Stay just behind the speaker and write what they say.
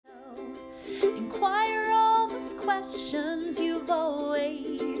Inquire all those questions you've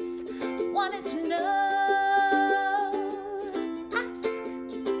always wanted to know. Ask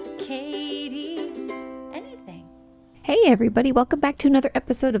Katie anything. Hey everybody, welcome back to another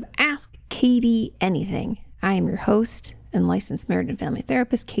episode of Ask Katie Anything. I am your host and licensed marriage and family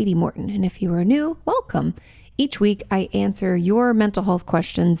therapist, Katie Morton. And if you are new, welcome. Each week I answer your mental health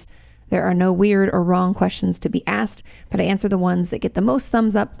questions. There are no weird or wrong questions to be asked, but I answer the ones that get the most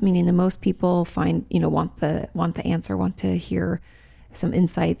thumbs up, meaning the most people want the answer, want to hear some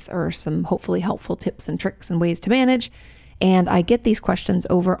insights or some hopefully helpful tips and tricks and ways to manage. And I get these questions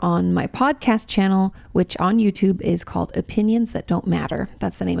over on my podcast channel, which on YouTube is called Opinions That Don't Matter.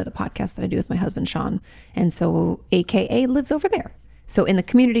 That's the name of the podcast that I do with my husband, Sean. And so AKA lives over there. So in the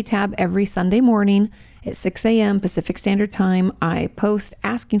community tab every Sunday morning at 6 a.m. Pacific Standard Time, I post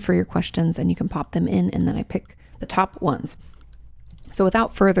asking for your questions and you can pop them in and then I pick the top ones. So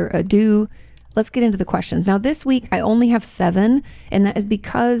without further ado, let's get into the questions. Now this week I only have 7, and that is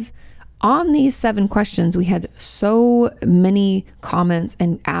because on these 7 questions, we had so many comments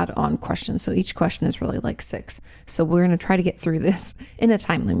and add-on questions. So each question is really like 6. So we're going to try to get through this in a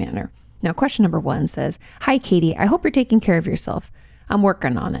timely manner. Now, question number 1 says, "Hi, Katie. I hope you're taking care of yourself. I'm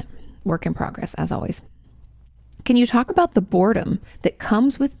working on it. Work in progress, as always. Can you talk about the boredom that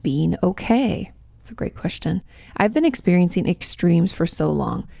comes with being okay?" It's a great question. I've been experiencing extremes for so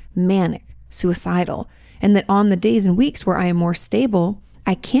long, manic, suicidal, and that on the days and weeks where I am more stable,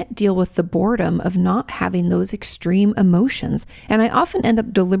 I can't deal with the boredom of not having those extreme emotions, and I often end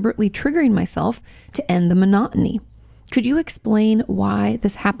up deliberately triggering myself to end the monotony. Could you explain why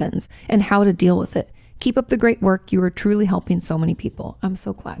this happens and how to deal with it? Keep up the great work. You are truly helping so many people. I'm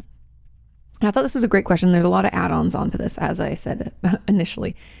so glad. And I thought this was a great question. There's a lot of add-ons onto this, as I said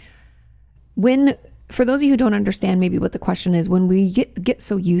initially. For those of you who don't understand maybe what the question is, when we get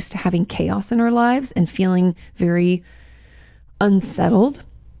so used to having chaos in our lives and feeling very unsettled,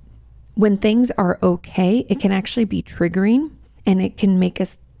 when things are okay, it can actually be triggering, and it can make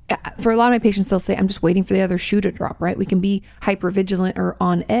us, for a lot of my patients, they'll say, I'm just waiting for the other shoe to drop, right? We can be hypervigilant or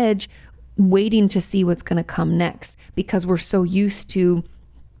on edge, waiting to see what's going to come next because we're so used to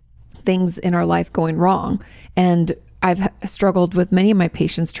things in our life going wrong. And I've struggled with many of my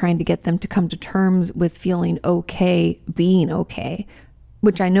patients trying to get them to come to terms with feeling okay, being okay,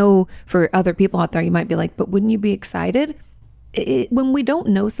 which I know for other people out there, you might be like, but wouldn't you be excited? When we don't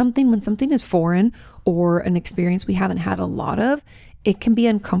know something, when something is foreign or an experience we haven't had a lot of, it can be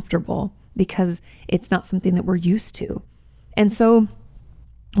uncomfortable because it's not something that we're used to. And so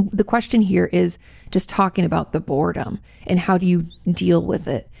the question here is just talking about the boredom and how do you deal with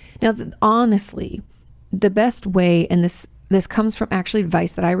it? Now, honestly, the best way, and this comes from actually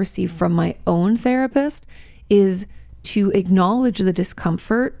advice that I received from my own therapist, is to acknowledge the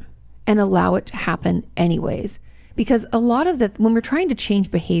discomfort and allow it to happen anyways. Because a lot of when we're trying to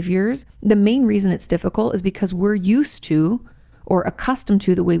change behaviors, the main reason it's difficult is because we're used to or accustomed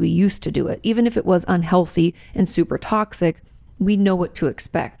to the way we used to do it. Even if it was unhealthy and super toxic, we know what to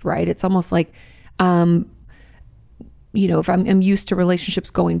expect, right? It's almost like, if I'm used to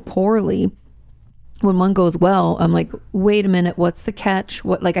relationships going poorly, when one goes well, I'm like, wait a minute, what's the catch?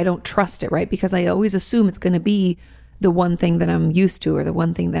 I don't trust it, right? Because I always assume it's going to be the one thing that I'm used to or the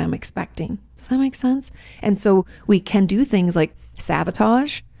one thing that I'm expecting. Does that make sense? And so we can do things like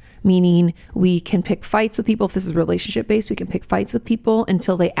sabotage, meaning we can pick fights with people. If this is relationship based, we can pick fights with people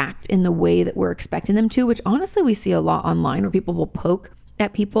until they act in the way that we're expecting them to, which honestly we see a lot online where people will poke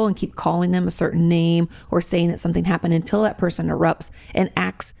at people and keep calling them a certain name or saying that something happened until that person erupts and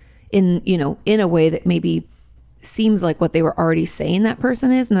acts in a way that maybe seems like what they were already saying that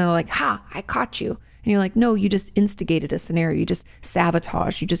person is. And they're like, ha, I caught you. And you're like, no, you just instigated a scenario. You just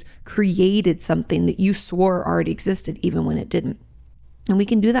sabotaged. You just created something that you swore already existed even when it didn't. And we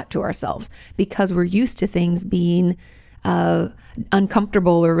can do that to ourselves because we're used to things being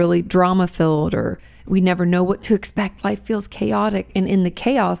uncomfortable or really drama filled, or we never know what to expect. Life feels chaotic. And in the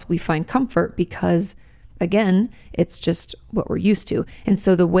chaos, we find comfort because, again, it's just what we're used to. And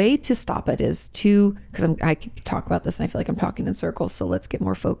so the way to stop it is because I could talk about this and I feel like I'm talking in circles, so let's get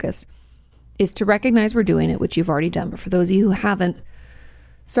more focused, is to recognize we're doing it, which you've already done. But for those of you who haven't,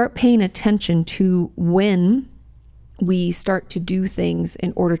 start paying attention to when we start to do things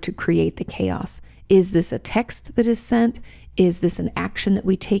in order to create the chaos. Is this a text that is sent? Is this an action that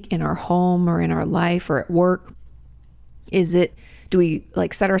we take in our home or in our life or at work? Do we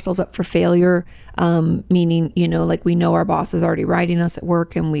set ourselves up for failure? Meaning, we know our boss is already riding us at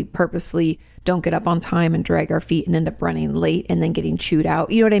work and we purposely don't get up on time and drag our feet and end up running late and then getting chewed out.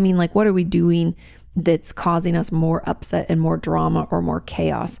 You know what I mean? What are we doing that's causing us more upset and more drama or more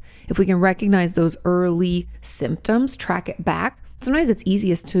chaos. If we can recognize those early symptoms, track it back. Sometimes it's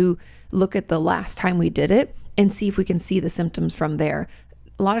easiest to look at the last time we did it and see if we can see the symptoms from there.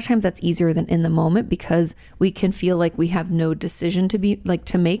 A lot of times that's easier than in the moment because we can feel like we have no decision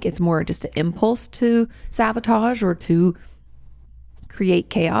to make. It's more just an impulse to sabotage or to create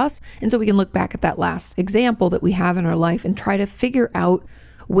chaos. And so we can look back at that last example that we have in our life and try to figure out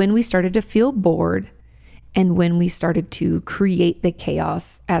when we started to feel bored and when we started to create the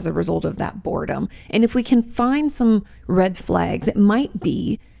chaos as a result of that boredom. And if we can find some red flags, it might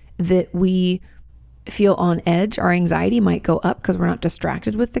be that we feel on edge. Our anxiety might go up because we're not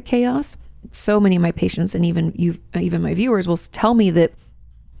distracted with the chaos. So many of my patients and even my viewers will tell me that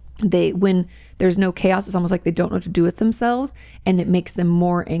when there's no chaos, it's almost like they don't know what to do with themselves, and it makes them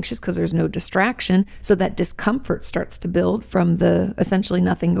more anxious because there's no distraction. So that discomfort starts to build from the essentially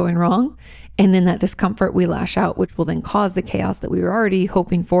nothing going wrong. And in that discomfort, we lash out, which will then cause the chaos that we were already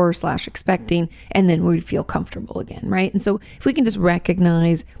hoping for / expecting. And then we feel comfortable again, right? And so if we can just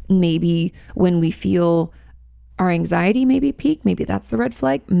recognize maybe when we feel our anxiety maybe peak, maybe that's the red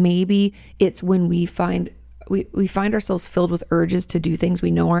flag. Maybe it's when we find ourselves filled with urges to do things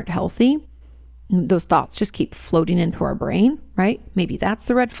we know aren't healthy. Those thoughts just keep floating into our brain, right? Maybe that's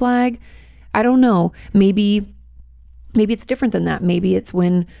the red flag. I don't know. Maybe it's different than that. Maybe it's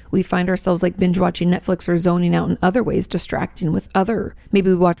when we find ourselves like binge watching Netflix or zoning out in other ways, distracting with maybe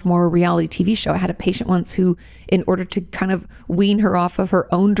we watch more reality TV show. I had a patient once who, in order to kind of wean her off of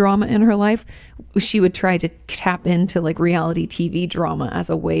her own drama in her life, she would try to tap into like reality TV drama as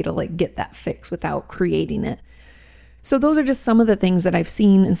a way to like get that fix without creating it. So those are just some of the things that I've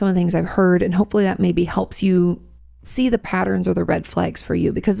seen and some of the things I've heard, and hopefully that maybe helps you see the patterns or the red flags for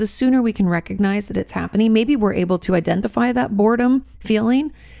you, because the sooner we can recognize that it's happening, maybe we're able to identify that boredom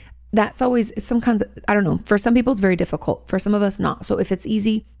feeling. It's some kinds of, I don't know, for some people it's very difficult, for some of us not. So if it's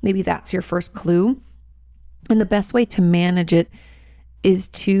easy, maybe that's your first clue. And the best way to manage it is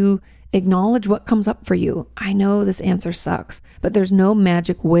to acknowledge what comes up for you. I know this answer sucks, but there's no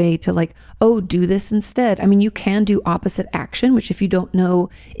magic way to like, oh, do this instead. I mean, you can do opposite action, which if you don't know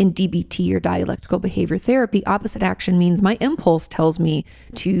in DBT or dialectical behavior therapy, opposite action means my impulse tells me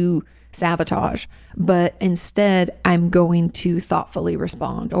to sabotage, but instead I'm going to thoughtfully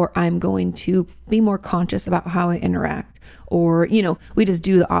respond, or I'm going to be more conscious about how I interact, or, we just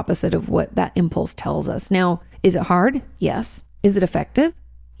do the opposite of what that impulse tells us. Now, is it hard? Yes. Is it effective?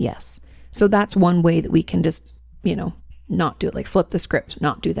 Yes. So that's one way that we can just, not do it, like flip the script,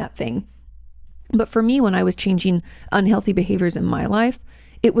 not do that thing. But for me, when I was changing unhealthy behaviors in my life,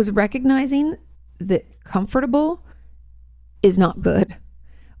 it was recognizing that comfortable is not good,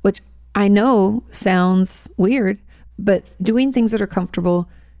 which I know sounds weird, but doing things that are comfortable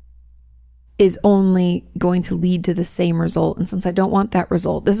is only going to lead to the same result. And since I don't want that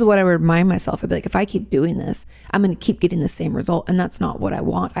result, this is what I would remind myself. I'd be like, if I keep doing this, I'm going to keep getting the same result. And that's not what I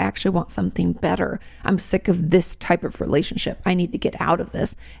want. I actually want something better. I'm sick of this type of relationship. I need to get out of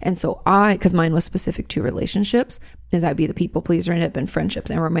this. And so because mine was specific to relationships, is I'd be the people pleaser, and it had been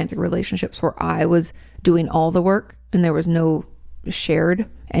friendships and romantic relationships where I was doing all the work and there was no shared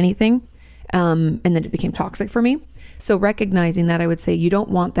anything. And then it became toxic for me. So recognizing that, I would say, you don't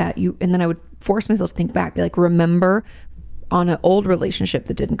want that. And then I would force myself to think back, be like, remember on an old relationship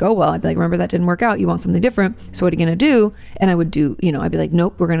that didn't go well. I'd be like, remember that didn't work out. You want something different. So what are you going to do? And I would do, I'd be like,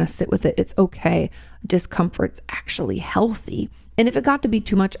 nope, we're going to sit with it. It's okay. Discomfort's actually healthy. And if it got to be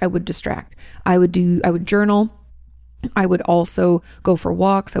too much, I would distract. I would journal. I would also go for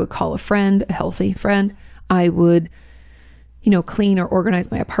walks. I would call a friend, a healthy friend. I would clean or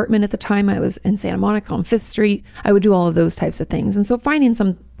organize my apartment. At the time I was in Santa Monica on 5th Street. I would do all of those types of things. And so finding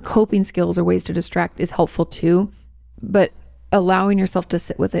some coping skills or ways to distract is helpful too, but allowing yourself to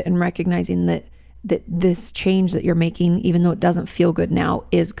sit with it and recognizing that this change that you're making, even though it doesn't feel good now,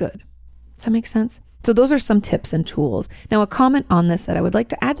 is good. Does that make sense? So those are some tips and tools. Now, a comment on this that I would like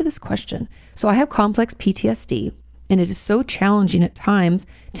to add to this question. So I have complex PTSD, and it is so challenging at times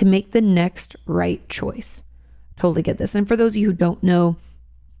to make the next right choice. Totally get this. And for those of you who don't know,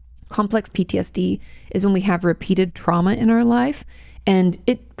 complex PTSD is when we have repeated trauma in our life, and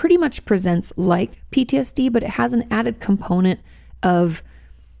it pretty much presents like PTSD, but it has an added component of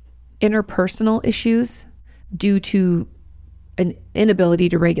interpersonal issues due to an inability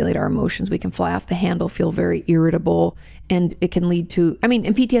to regulate our emotions. We can fly off the handle, feel very irritable, and it can lead to, and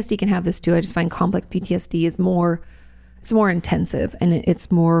PTSD can have this too. I just find complex PTSD is more intensive, and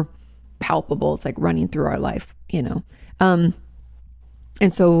it's more palpable. It's like running through our life, And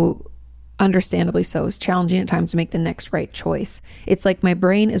so understandably so, is challenging at times to make the next right choice. It's like my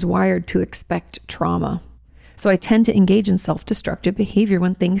brain is wired to expect trauma. So I tend to engage in self-destructive behavior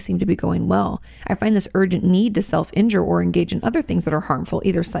when things seem to be going well. I find this urgent need to self-injure or engage in other things that are harmful,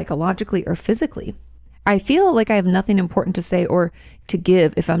 either psychologically or physically. I feel like I have nothing important to say or to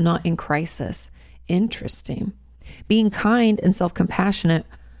give if I'm not in crisis. Interesting. Being kind and self-compassionate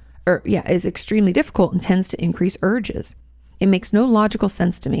is extremely difficult and tends to increase urges. It makes no logical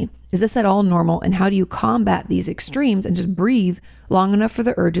sense to me. Is this at all normal? And how do you combat these extremes and just breathe long enough for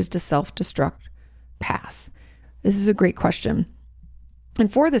the urges to self-destruct pass? This is a great question.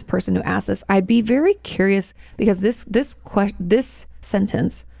 And for this person who asked this, I'd be very curious because this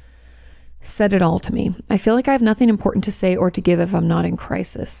sentence said it all to me. I feel like I have nothing important to say or to give if I'm not in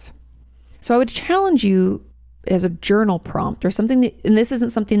crisis. So I would challenge you as a journal prompt or something that, and this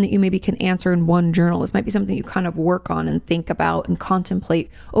isn't something that you maybe can answer in one journal. This might be something you kind of work on and think about and contemplate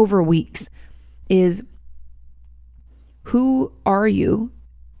over weeks, is who are you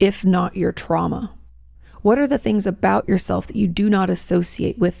if not your trauma? What are the things about yourself that you do not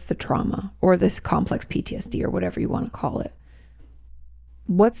associate with the trauma or this complex PTSD or whatever you want to call it?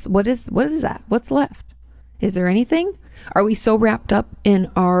 What is that? What's left? Is there anything? Are we so wrapped up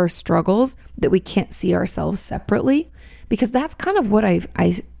in our struggles that we can't see ourselves separately? Because that's kind of what I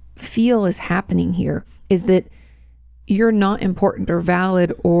feel is happening here, is that you're not important or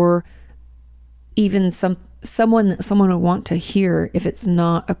valid or even someone would want to hear if it's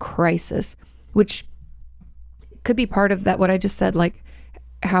not a crisis, which could be part of that, what I just said, like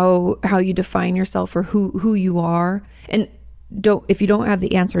how you define yourself or who you are. And if you don't have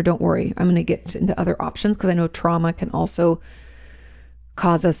the answer, don't worry. I'm going to get into other options because I know trauma can also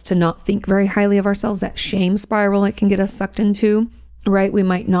cause us to not think very highly of ourselves. That shame spiral it can get us sucked into, right? We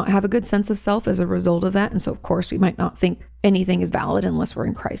might not have a good sense of self as a result of that. And so of course we might not think anything is valid unless we're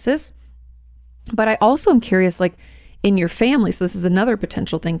in crisis. But I also am curious, like in your family. So this is another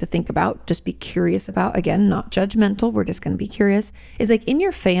potential thing to think about, just be curious about. Again, not judgmental. We're just going to be curious. Is like in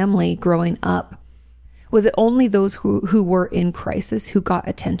your family growing up, was it only those who were in crisis who got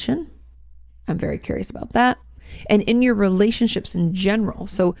attention? I'm very curious about that. And in your relationships in general,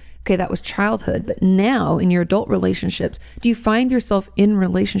 so, okay, that was childhood, but now in your adult relationships, do you find yourself in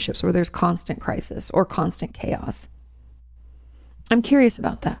relationships where there's constant crisis or constant chaos? I'm curious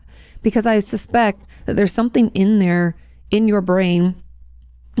about that because I suspect that there's something in there in your brain,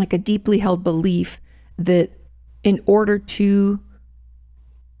 like a deeply held belief that in order to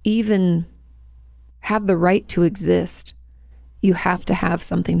even have the right to exist, you have to have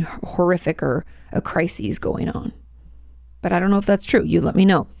something horrific or a crisis going on. But I don't know if that's true. You let me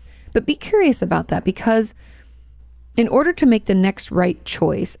know. But be curious about that, because in order to make the next right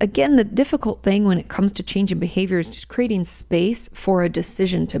choice, again, the difficult thing when it comes to changing behavior is just creating space for a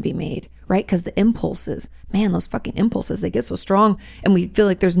decision to be made, right? Because the impulses, man, those fucking impulses, they get so strong and we feel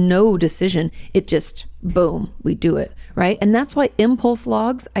like there's no decision. It just, boom, we do it, right? And that's why impulse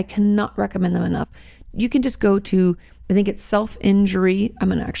logs, I cannot recommend them enough. You can just go to, I think it's self-injury. I'm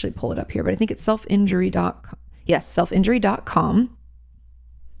going to actually pull it up here, but I think it's self-injury.com. Yes, self-injury.com.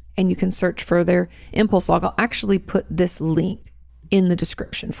 And you can search for their impulse log. I'll actually put this link in the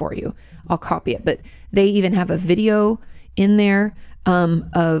description for you. I'll copy it. But they even have a video in there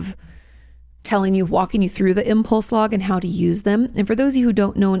of telling you, walking you through the impulse log and how to use them. And for those of you who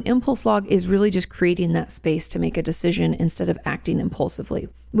don't know, an impulse log is really just creating that space to make a decision instead of acting impulsively,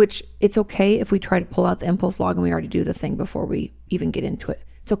 which it's okay if we try to pull out the impulse log and we already do the thing before we even get into it.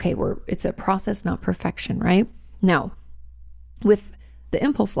 It's okay. It's a process, not perfection, right? Now, with the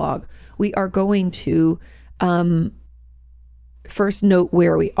impulse log, we are going to first note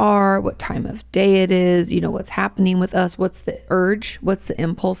where we are, what time of day it is, what's happening with us, what's the urge, what's the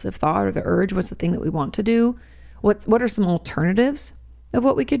impulsive thought or the urge, what's the thing that we want to do, what are some alternatives of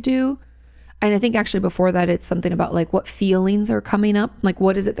what we could do. And I think actually before that, it's something about like what feelings are coming up, like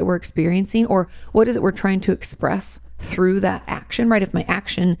what is it that we're experiencing, or what is it we're trying to express through that action, right? If my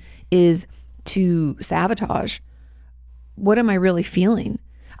action is to sabotage, what am I really feeling?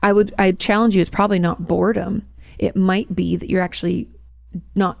 I'd challenge you, it's probably not boredom. It might be that you're actually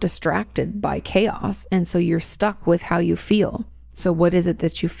not distracted by chaos. And so you're stuck with how you feel. So what is it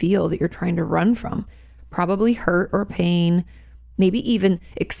that you feel that you're trying to run from? Probably hurt or pain, maybe even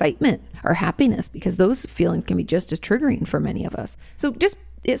excitement or happiness, because those feelings can be just as triggering for many of us. So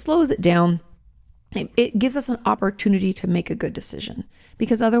it slows it down. It gives us an opportunity to make a good decision,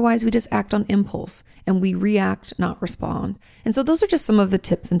 because otherwise we just act on impulse and we react, not respond. And so those are just some of the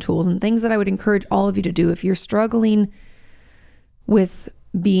tips and tools and things that I would encourage all of you to do if you're struggling with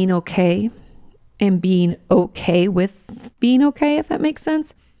being okay and being okay with being okay, if that makes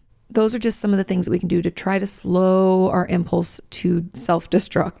sense. those are just some of the things that we can do to try to slow our impulse to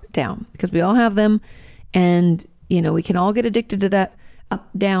self-destruct down, because we all have them. And, we can all get addicted to that up,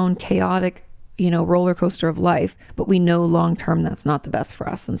 down, chaotic, roller coaster of life, but we know long-term that's not the best for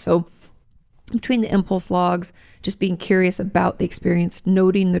us. And so between the impulse logs, just being curious about the experience,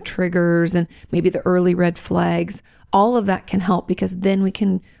 noting the triggers and maybe the early red flags, all of that can help, because then we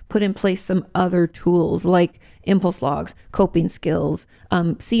can put in place some other tools like impulse logs, coping skills,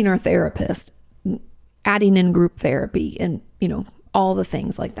 seeing our therapist, adding in group therapy, and, all the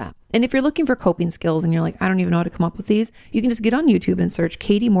things like that. And if you're looking for coping skills and you're like, I don't even know how to come up with these, you can just get on YouTube and search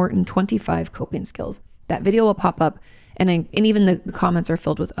Katie Morton 25 coping skills. That video will pop up. And even the comments are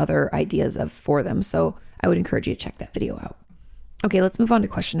filled with other ideas for them. So I would encourage you to check that video out. Okay, let's move on to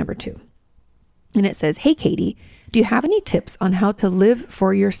question number 2. And it says, hey, Katie, do you have any tips on how to live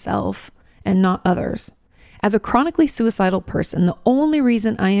for yourself and not others? As a chronically suicidal person, the only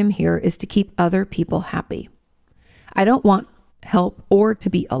reason I am here is to keep other people happy. I don't want help or to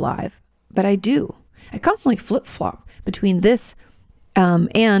be alive, but I do. I constantly flip-flop between this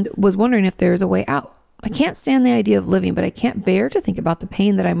and was wondering if there's a way out. I can't stand the idea of living, but I can't bear to think about the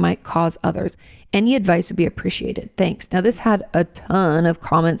pain that I might cause others. Any advice would be appreciated. Thanks. Now, this had a ton of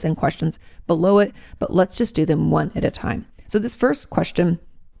comments and questions below it, but let's just do them one at a time. So this first question,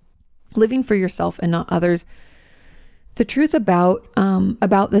 living for yourself and not others. The truth about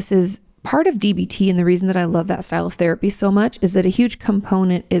this is part of DBT, and the reason that I love that style of therapy so much is that a huge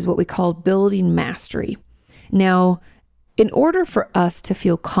component is what we call building mastery. Now, in order for us to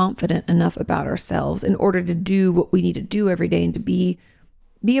feel confident enough about ourselves, in order to do what we need to do every day and to be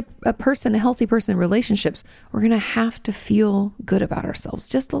a person, a healthy person in relationships, we're going to have to feel good about ourselves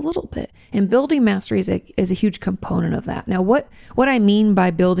just a little bit. And building mastery is a huge component of that. Now, what I mean by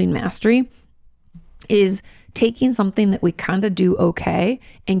building mastery is taking something that we kind of do okay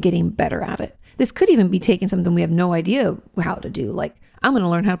and getting better at it. This could even be taking something we have no idea how to do. Like, I'm going to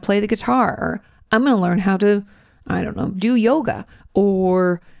learn how to play the guitar, or I'm going to learn how to, do yoga,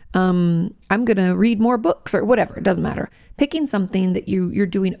 or I'm going to read more books, or whatever. It doesn't matter. Picking something that you're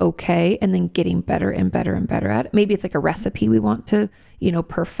doing okay and then getting better and better and better at it. Maybe it's like a recipe we want to,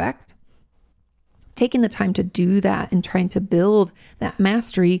 perfect. Taking the time to do that and trying to build that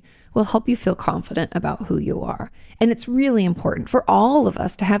mastery will help you feel confident about who you are. And it's really important for all of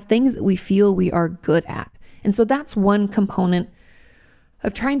us to have things that we feel we are good at. And so that's one component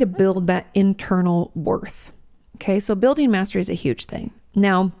of trying to build that internal worth. Okay, so building mastery is a huge thing.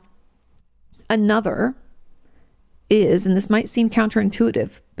 Now, another is, and this might seem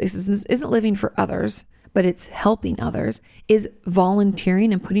counterintuitive, this isn't living for others, but it's helping others, is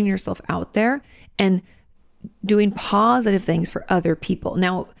volunteering and putting yourself out there and doing positive things for other people.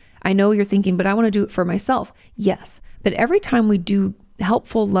 Now, I know you're thinking, but I want to do it for myself. Yes, but every time we do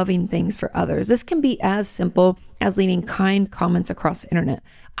helpful, loving things for others, this can be as simple as leaving kind comments across the internet.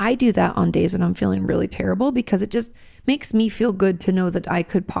 I do that on days when I'm feeling really terrible, because it just makes me feel good to know that I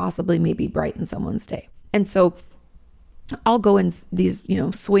could possibly maybe brighten someone's day. And so I'll go in these,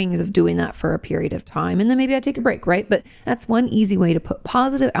 swings of doing that for a period of time, and then maybe I take a break, right? But that's one easy way to put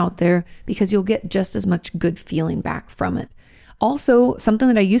positive out there, because you'll get just as much good feeling back from it. Also, something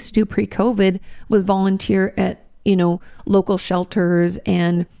that I used to do pre-COVID was volunteer at, local shelters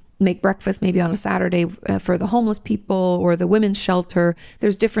and make breakfast maybe on a Saturday for the homeless people or the women's shelter.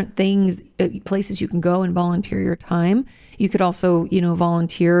 There's different things, places you can go and volunteer your time. You could also,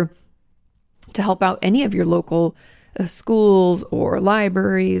 volunteer to help out any of your local schools or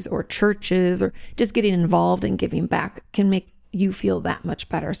libraries or churches, or just getting involved and giving back can make you feel that much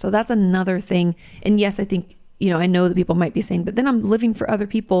better. So that's another thing. And yes, I think, I know that people might be saying, but then I'm living for other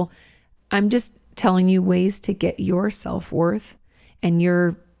people. I'm just telling you ways to get your self-worth and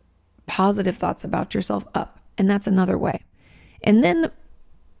your positive thoughts about yourself up. And that's another way. And then,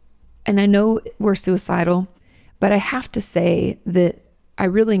 and I know we're suicidal, but I have to say that I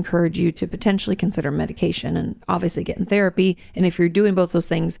really encourage you to potentially consider medication and obviously get in therapy. And if you're doing both those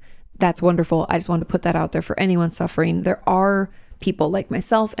things, that's wonderful. I just wanted to put that out there for anyone suffering. There are people like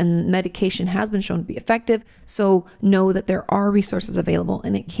myself, and medication has been shown to be effective. So know that there are resources available,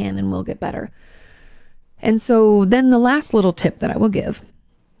 and it can and will get better. And so then the last little tip that I will give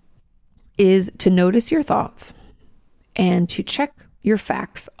is to notice your thoughts and to check your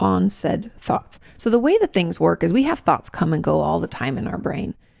facts on said thoughts. So the way that things work is we have thoughts come and go all the time in our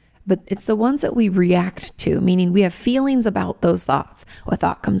brain, but it's the ones that we react to, meaning we have feelings about those thoughts. A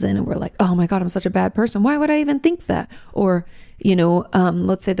thought comes in and we're like, oh my God, I'm such a bad person. Why would I even think that? Or,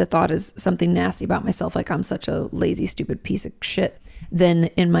 let's say the thought is something nasty about myself, like I'm such a lazy, stupid piece of shit. Then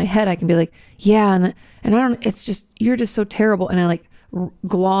in my head, I can be like, yeah, and I don't, it's just, you're just so terrible. And I like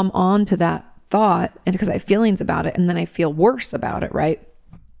glom onto that thought, and because I have feelings about it, and then I feel worse about it, right?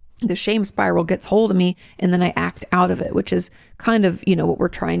 The shame spiral gets hold of me, and then I act out of it, which is kind of, what we're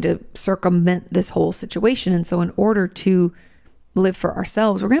trying to circumvent this whole situation. And so in order to live for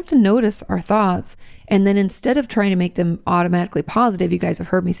ourselves, we're gonna have to notice our thoughts. And then instead of trying to make them automatically positive, you guys have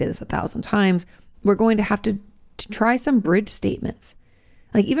heard me say this 1,000 times, we're going to have to try some bridge statements.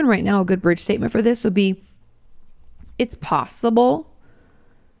 Like even right now, a good bridge statement for this would be, it's possible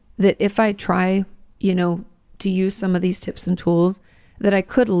that if I try, to use some of these tips and tools, that I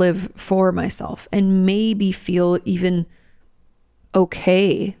could live for myself and maybe feel even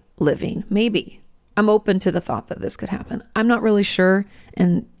okay living. Maybe. I'm open to the thought that this could happen. I'm not really sure.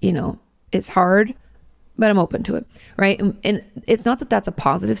 And, it's hard, but I'm open to it. Right. And it's not that that's a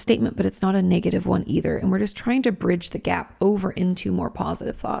positive statement, but it's not a negative one either. And we're just trying to bridge the gap over into more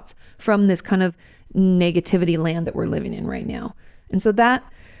positive thoughts from this kind of negativity land that we're living in right now. And so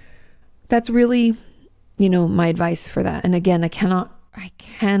that's really, my advice for that. And again, I cannot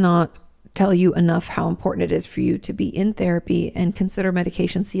tell you enough how important it is for you to be in therapy and consider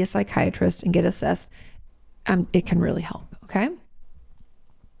medication, see a psychiatrist and get assessed. It can really help. Okay.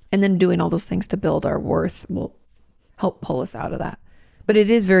 And then doing all those things to build our worth will help pull us out of that. But it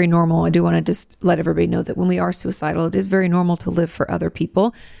is very normal. I do want to just let everybody know that when we are suicidal, it is very normal to live for other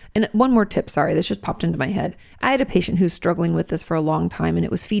people. And one more tip, sorry, this just popped into my head. I had a patient who's struggling with this for a long time, and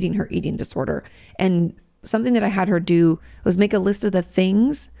it was feeding her eating disorder. And something that I had her do was make a list of the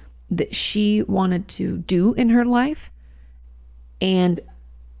things that she wanted to do in her life and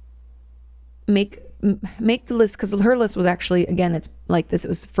make the list, because her list was actually, again, it's like this, it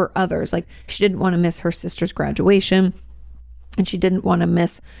was for others. Like she didn't want to miss her sister's graduation, and she didn't want to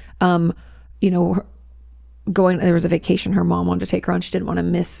miss, there was a vacation her mom wanted to take her on. She didn't want to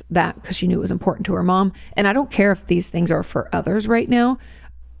miss that because she knew it was important to her mom. And I don't care if these things are for others right now.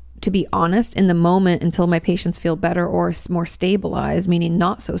 To be honest, in the moment, until my patients feel better or more stabilized, meaning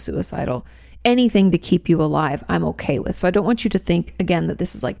not so suicidal, anything to keep you alive, I'm okay with. So I don't want you to think, again, that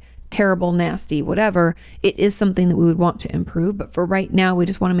this is like terrible, nasty, whatever. It is something that we would want to improve. But for right now, we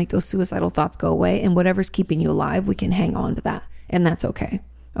just want to make those suicidal thoughts go away. And whatever's keeping you alive, we can hang on to that. And that's okay.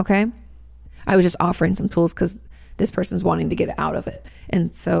 Okay? I was just offering some tools because this person's wanting to get out of it.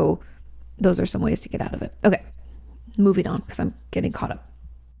 And so those are some ways to get out of it. Okay. Moving on because I'm getting caught up.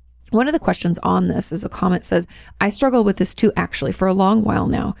 One of the questions on this is a comment says, I struggle with this too, actually, for a long while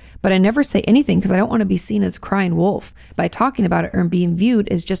now, but I never say anything because I don't want to be seen as a crying wolf by talking about it or being viewed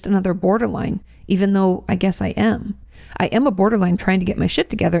as just another borderline, even though I guess I am. I am a borderline trying to get my shit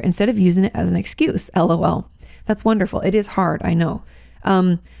together instead of using it as an excuse. LOL. That's wonderful. It is hard. I know.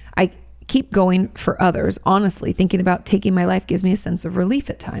 I keep going for others. Honestly, thinking about taking my life gives me a sense of relief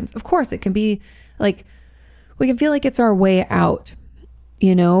at times. Of course, it can be like, we can feel like it's our way out.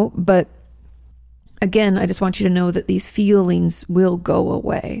 But again, I just want you to know that these feelings will go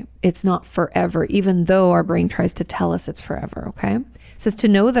away. It's not forever, even though our brain tries to tell us it's forever. Okay. It says to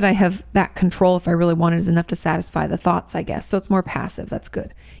know that I have that control if I really wanted is enough to satisfy the thoughts, I guess. So it's more passive. That's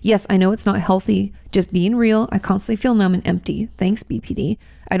good. Yes, I know it's not healthy. Just being real. I constantly feel numb and empty. Thanks, BPD.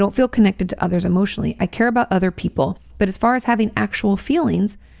 I don't feel connected to others emotionally. I care about other people, but as far as having actual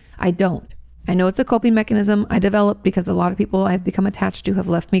feelings, I don't. I know it's a coping mechanism I developed because a lot of people I've become attached to have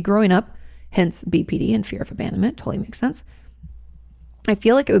left me growing up, hence BPD and fear of abandonment. Totally makes sense. I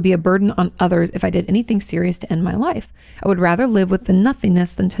feel like it would be a burden on others if I did anything serious to end my life. I would rather live with the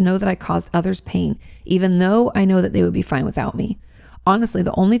nothingness than to know that I caused others pain, even though I know that they would be fine without me. Honestly,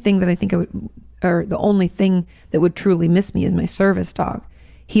 the only thing that I think the only thing that would truly miss me is my service dog.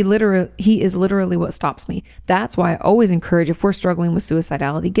 He is literally what stops me. That's why I always encourage, if we're struggling with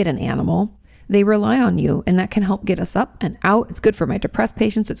suicidality, get an animal. They rely on you, and that can help get us up and out. It's good for my depressed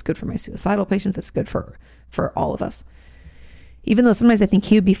patients. It's good for my suicidal patients. It's good for all of us. Even though sometimes I think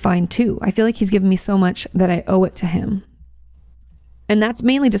he would be fine too. I feel like he's given me so much that I owe it to him. And that's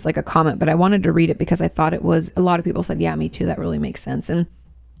mainly just like a comment, but I wanted to read it because I thought it was, a lot of people said, yeah, me too. That really makes sense. And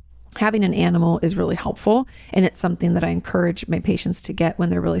having an animal is really helpful. And it's something that I encourage my patients to get when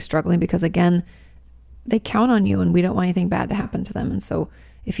they're really struggling, because again, they count on you and we don't want anything bad to happen to them. And so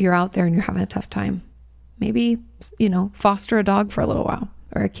if you're out there and you're having a tough time, maybe, foster a dog for a little while,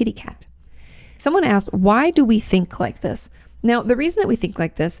 or a kitty cat. Someone asked, why do we think like this? Now, the reason that we think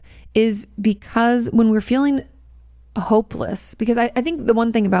like this is because when we're feeling hopeless, because I think the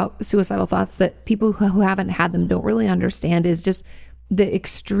one thing about suicidal thoughts that people who haven't had them don't really understand is just the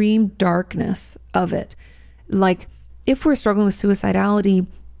extreme darkness of it. Like if we're struggling with suicidality,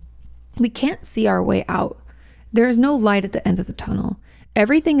 we can't see our way out. There is no light at the end of the tunnel.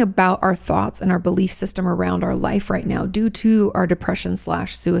 Everything about our thoughts and our belief system around our life right now, due to our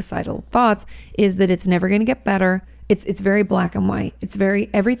depression/suicidal thoughts, is that it's never going to get better. It's very black and white.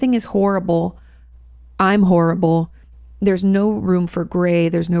 Everything is horrible. I'm horrible. There's no room for gray.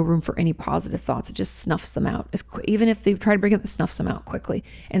 There's no room for any positive thoughts. It just snuffs them out. Even if they try to bring it, it snuffs them out quickly.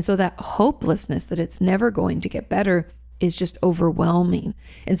 And so that hopelessness that it's never going to get better is just overwhelming.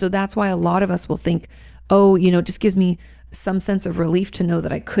 And so that's why a lot of us will think, oh, it just gives me some sense of relief to know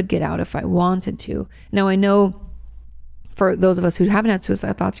that I could get out if I wanted to. Now, I know for those of us who haven't had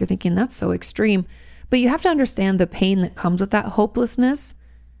suicide thoughts, you're thinking that's so extreme, but you have to understand the pain that comes with that hopelessness,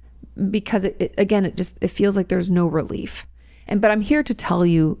 because it feels like there's no relief. But I'm here to tell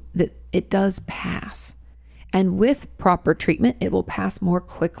you that it does pass. And with proper treatment, it will pass more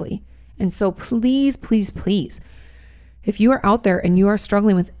quickly. And so please, please, please, if you are out there and you are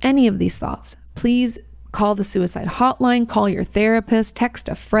struggling with any of these thoughts, please call the suicide hotline, call your therapist, text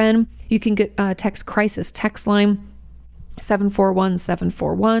a friend. You can get text crisis text line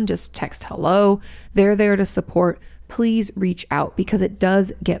 741-741. Just text hello. They're there to support. Please reach out, because it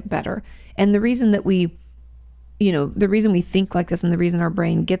does get better. And the reason that we think like this and the reason our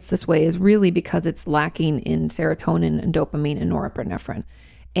brain gets this way is really because it's lacking in serotonin and dopamine and norepinephrine.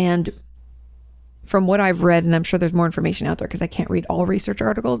 And from what I've read, and I'm sure there's more information out there because I can't read all research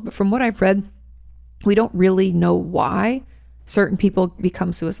articles, but from what I've read, we don't really know why certain people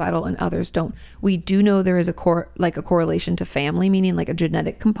become suicidal and others don't. We do know there is a correlation to family, meaning like a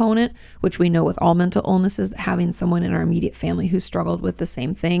genetic component, which we know with all mental illnesses, that having someone in our immediate family who struggled with the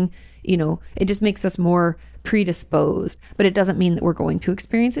same thing, it just makes us more predisposed. But it doesn't mean that we're going to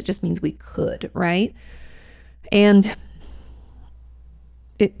experience it. It just means we could, right? And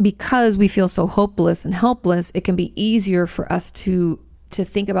because we feel so hopeless and helpless, it can be easier for us to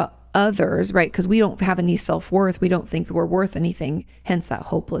think about others, right? Because we don't have any self-worth. We don't think that we're worth anything. Hence that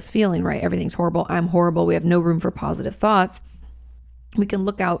hopeless feeling, right? Everything's horrible. I'm horrible. We have no room for positive thoughts. We can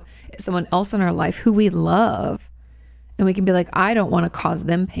look out at someone else in our life who we love, and we can be like, I don't want to cause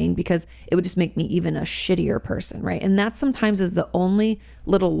them pain because it would just make me even a shittier person, right? And that sometimes is the only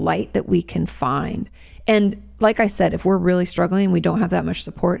little light that we can find. And like I said, if we're really struggling and we don't have that much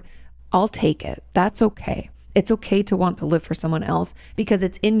support, I'll take it. That's okay. It's okay to want to live for someone else, because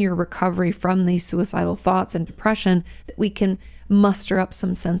it's in your recovery from these suicidal thoughts and depression that we can muster up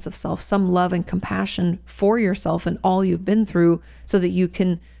some sense of self, some love and compassion for yourself and all you've been through, so that you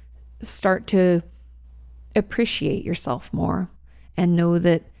can start to appreciate yourself more and know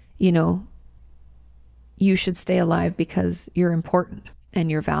that, you should stay alive because you're important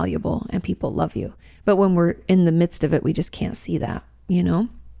and you're valuable and people love you. But when we're in the midst of it, we just can't see that,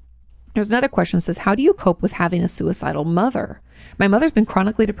 There's another question that says, how do you cope with having a suicidal mother? My mother's been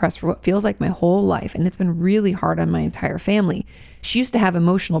chronically depressed for what feels like my whole life, and it's been really hard on my entire family. She used to have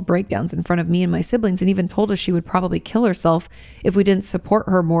emotional breakdowns in front of me and my siblings, and even told us she would probably kill herself if we didn't support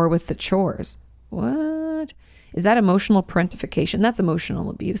her more with the chores. What? Is that emotional parentification? That's emotional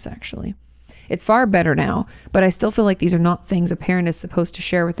abuse, actually. It's far better now, but I still feel like these are not things a parent is supposed to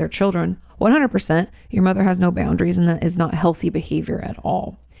share with their children. 100%, your mother has no boundaries, and that is not healthy behavior at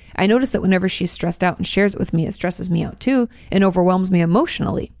all. I notice that whenever she's stressed out and shares it with me, it stresses me out too and overwhelms me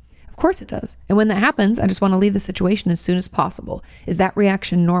emotionally. Of course it does. And when that happens, I just want to leave the situation as soon as possible. Is that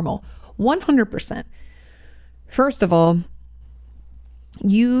reaction normal? 100%. First of all,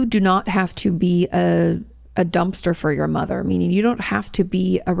 you do not have to be a dumpster for your mother, meaning you don't have to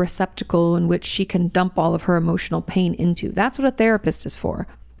be a receptacle in which she can dump all of her emotional pain into. That's what a therapist is for,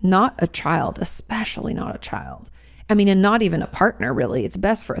 not a child, especially not a child. And not even a partner, really. It's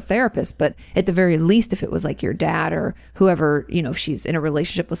best for a therapist, but at the very least, if it was like your dad or whoever, if she's in a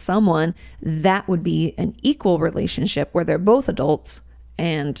relationship with someone, that would be an equal relationship where they're both adults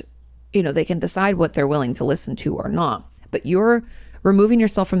and, they can decide what they're willing to listen to or not. But you're removing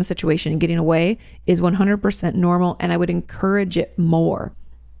yourself from the situation and getting away is 100% normal, and I would encourage it more.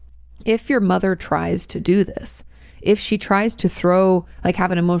 If your mother tries to do this, if she tries to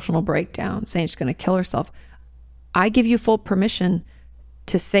have an emotional breakdown, saying she's going to kill herself, I give you full permission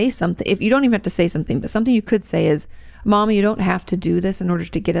to say something. If you don't even have to say something, but something you could say is, Mom, you don't have to do this in order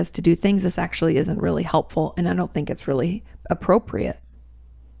to get us to do things. This actually isn't really helpful, and I don't think it's really appropriate.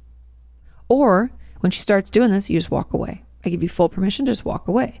 Or when she starts doing this, you just walk away. I give you full permission to just walk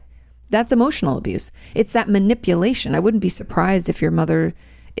away. That's emotional abuse. It's that manipulation. I wouldn't be surprised if your mother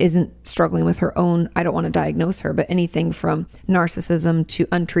isn't struggling with her own, I don't want to diagnose her, but anything from narcissism to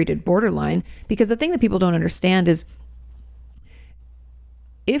untreated borderline. Because the thing that people don't understand is,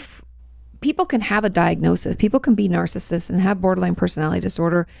 if people can have a diagnosis. People can be narcissists and have borderline personality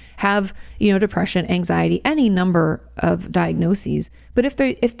disorder, have, depression, anxiety, any number of diagnoses. But if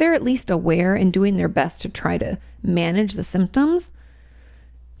they're at least aware and doing their best to try to manage the symptoms,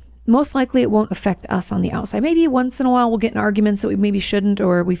 most likely it won't affect us on the outside. Maybe once in a while we'll get in arguments that we maybe shouldn't,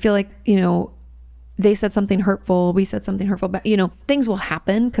 or we feel like, they said something hurtful, we said something hurtful, but things will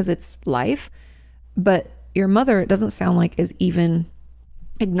happen because it's life. But your mother, it doesn't sound like, is even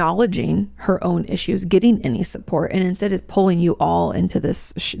acknowledging her own issues, getting any support, and instead is pulling you all into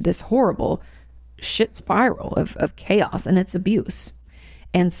this horrible shit spiral of chaos, and it's abuse.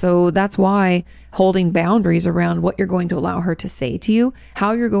 And so that's why holding boundaries around what you're going to allow her to say to you,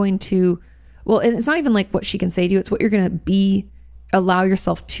 how you're going to, well, and it's not even like what she can say to you, it's what you're going to allow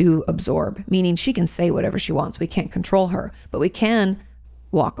yourself to absorb, meaning she can say whatever she wants. We can't control her, but we can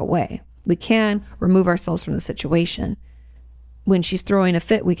walk away. We can remove ourselves from the situation. When she's throwing a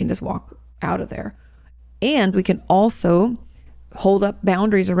fit, we can just walk out of there. And we can also hold up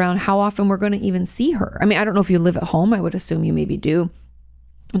boundaries around how often we're going to even see her. I mean, I don't know if you live at home. I would assume you maybe do.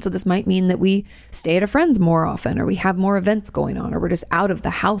 And so this might mean that we stay at a friend's more often, or we have more events going on, or we're just out of the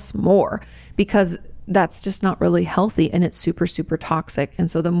house more, because that's just not really healthy, and it's super, super toxic. And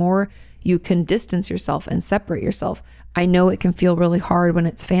so the more you can distance yourself and separate yourself, I know it can feel really hard when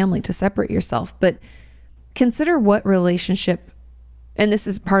it's family to separate yourself, but consider what relationship, and this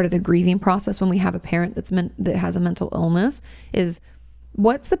is part of the grieving process when we have a parent that has a mental illness, is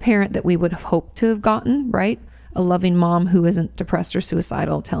what's the parent that we would have hoped to have gotten, right? A loving mom who isn't depressed or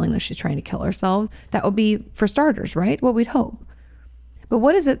suicidal telling us she's trying to kill herself. That would be, for starters, right? What we'd hope. But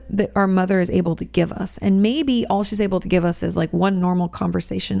what is it that our mother is able to give us? And maybe all she's able to give us is like one normal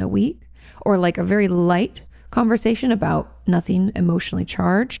conversation a week, or like a very light conversation about nothing emotionally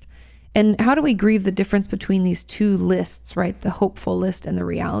charged. And how do we grieve the difference between these two lists, right? The hopeful list and the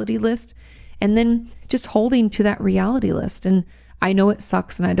reality list. And then just holding to that reality list. And I know it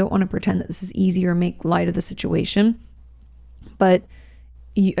sucks, and I don't want to pretend that this is easy or make light of the situation. But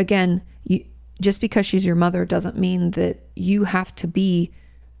just because she's your mother doesn't mean that you have to be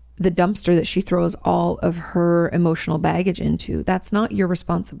the dumpster that she throws all of her emotional baggage into. That's not your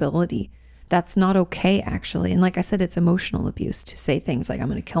responsibility. That's not okay, actually. And like I said, it's emotional abuse to say things like, I'm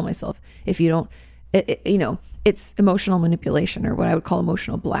going to kill myself if you don't, it's emotional manipulation, or what I would call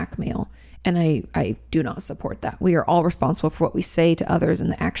emotional blackmail. And I do not support that. We are all responsible for what we say to others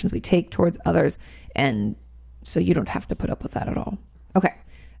and the actions we take towards others. And so you don't have to put up with that at all. Okay.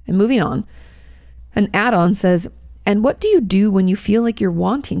 And moving on, an add-on says, and what do you do when you feel like you're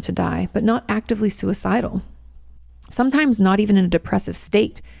wanting to die, but not actively suicidal? Sometimes not even in a depressive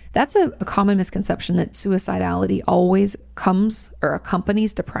state. That's a common misconception, that suicidality always comes or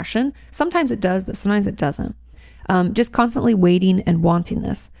accompanies depression. Sometimes it does, but sometimes it doesn't. Just constantly waiting and wanting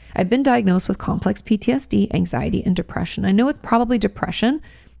this. I've been diagnosed with complex PTSD, anxiety, and depression. I know it's probably depression,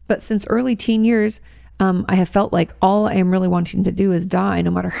 but since early teen years, I have felt like all I am really wanting to do is die,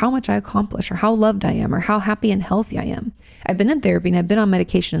 no matter how much I accomplish or how loved I am or how happy and healthy I am. I've been in therapy and I've been on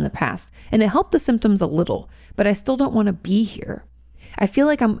medication in the past, and it helped the symptoms a little, but I still don't want to be here. I feel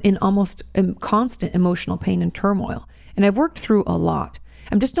like I'm in almost constant emotional pain and turmoil, and I've worked through a lot.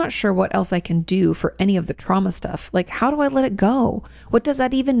 I'm just not sure what else I can do for any of the trauma stuff. Like, how do I let it go? What does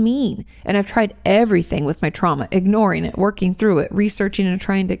that even mean? And I've tried everything with my trauma, ignoring it, working through it, researching and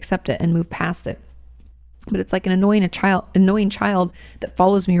trying to accept it and move past it. But it's like an annoying child that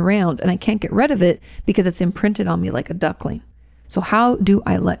follows me around, and I can't get rid of it because it's imprinted on me like a duckling. So how do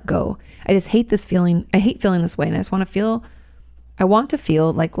I let go? I just hate this feeling. I hate feeling this way, and I want to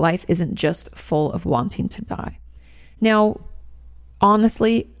feel like life isn't just full of wanting to die. Now,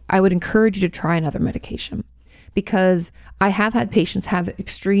 honestly, I would encourage you to try another medication, because I have had patients have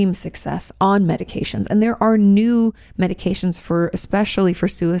extreme success on medications, and there are new medications especially for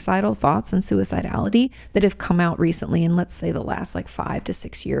suicidal thoughts and suicidality that have come out recently in, let's say, the last 5 to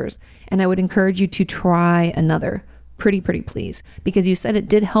 6 years. And I would encourage you to try another, pretty please, because you said it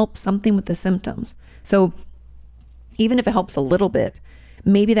did help something with the symptoms. So even if it helps a little bit,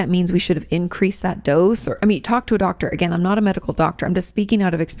 maybe that means we should have increased that dose, or, talk to a doctor. Again, I'm not a medical doctor. I'm just speaking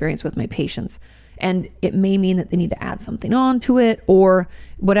out of experience with my patients. And it may mean that they need to add something on to it or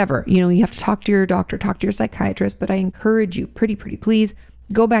whatever. You have to talk to your doctor, talk to your psychiatrist, but I encourage you, pretty please,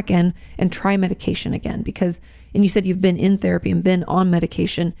 go back in and try medication again, and you said you've been in therapy and been on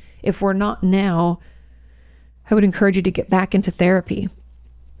medication. If we're not now, I would encourage you to get back into therapy.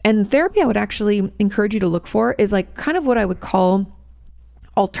 And therapy I would actually encourage you to look for is kind of what I would call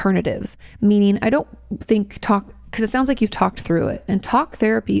alternatives, meaning I don't think because it sounds like you've talked through it, and talk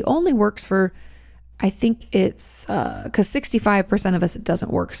therapy only works for, I think it's because 65% of us it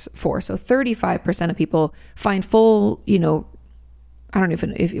doesn't work for. So 35% of people find full, I don't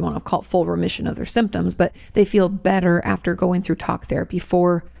know if you want to call it full remission of their symptoms, but they feel better after going through talk therapy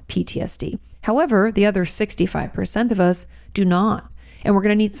for PTSD. However, the other 65% of us do not. And we're going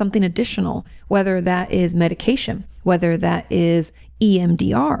to need something additional, whether that is medication, whether that is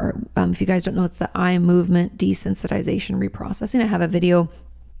EMDR. If you guys don't know, it's the eye movement desensitization reprocessing. I have a video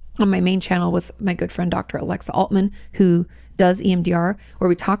on my main channel with my good friend, Dr. Alexa Altman, who does EMDR, where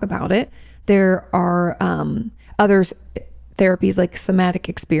we talk about it. There are other therapies like somatic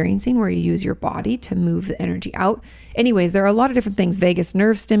experiencing, where you use your body to move the energy out. Anyways, there are a lot of different things. Vagus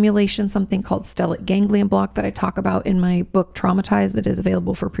nerve stimulation, something called stellate ganglion block that I talk about in my book, Traumatized, that is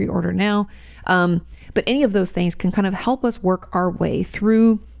available for pre-order now. But any of those things can kind of help us work our way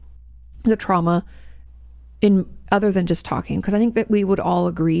through the trauma in other than just talking. Because I think that we would all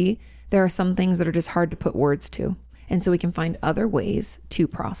agree there are some things that are just hard to put words to. And so we can find other ways to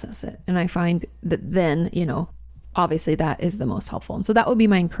process it. And I find that then, obviously that is the most helpful. And so that would be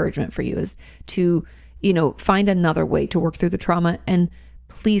my encouragement for you, is to, find another way to work through the trauma. And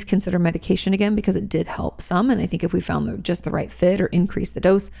please consider medication again, because it did help some. And I think if we found just the right fit or increase the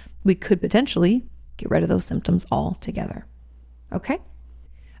dose, we could potentially get rid of those symptoms altogether.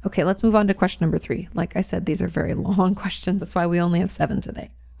 Okay, let's move on to question number 3. Like I said, these are very long questions. That's why we only have 7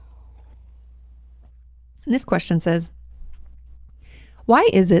 today. And this question says, why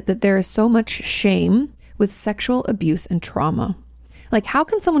is it that there is so much shame with sexual abuse and trauma? Like, how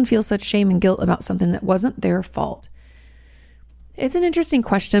can someone feel such shame and guilt about something that wasn't their fault? It's an interesting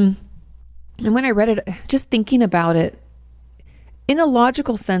question. And when I read it, just thinking about it, in a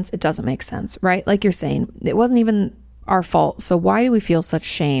logical sense, it doesn't make sense, right? Like you're saying, it wasn't even our fault. So why do we feel such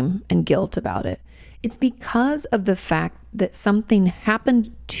shame and guilt about it? It's because of the fact that something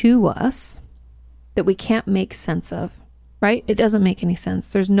happened to us that we can't make sense of, right? It doesn't make any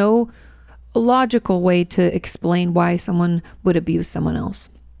sense. There's no logical way to explain why someone would abuse someone else.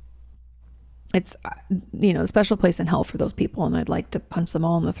 It's, a special place in hell for those people. And I'd like to punch them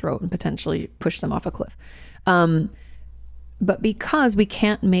all in the throat and potentially push them off a cliff. But because we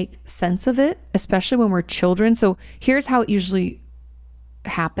can't make sense of it, especially when we're children. So here's how it usually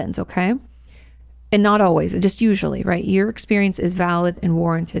happens, okay? And not always, just usually, right? Your experience is valid and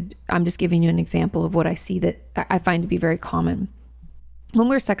warranted. I'm just giving you an example of what I see that I find to be very common. When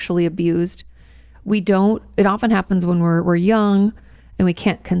we're sexually abused, it often happens when we're young and we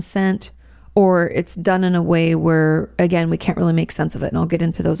can't consent, or it's done in a way where, again, we can't really make sense of it. And I'll get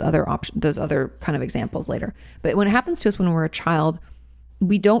into those other kind of examples later. But when it happens to us when we're a child,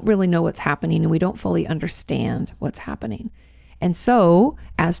 we don't really know what's happening and we don't fully understand what's happening. And so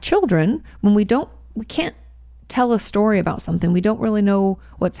as children, when we can't tell a story about something, we don't really know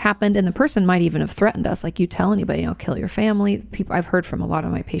what's happened. And the person might even have threatened us. Like, you tell anybody, I'll kill your family. I've heard from a lot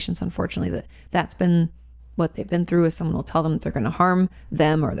of my patients, unfortunately, that's been what they've been through, is someone will tell them that they're going to harm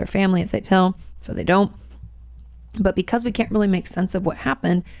them or their family if they tell, so they don't. But because we can't really make sense of what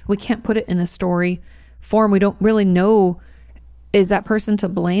happened, we can't put it in a story form. We don't really know, is that person to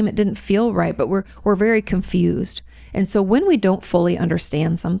blame? It didn't feel right, but we're very confused. And so when we don't fully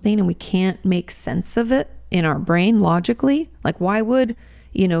understand something and we can't make sense of it in our brain logically, like, why would,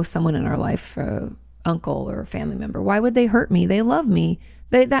 someone in our life, uncle or a family member, why would they hurt me? They love me.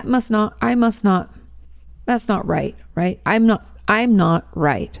 That's not right, right? I'm not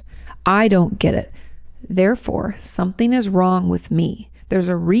right. I don't get it. Therefore, something is wrong with me. There's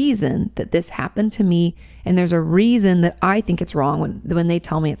a reason that this happened to me, and there's a reason that I think it's wrong when they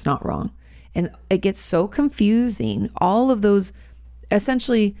tell me it's not wrong. And it gets so confusing. All of those,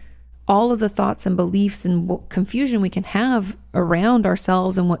 essentially, all of the thoughts and beliefs and what confusion we can have around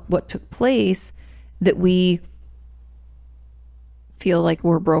ourselves and what took place, that we feel like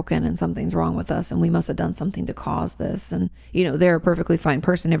we're broken and something's wrong with us and we must have done something to cause this. And, they're a perfectly fine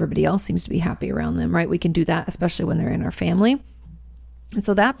person. Everybody else seems to be happy around them, right? We can do that, especially when they're in our family. And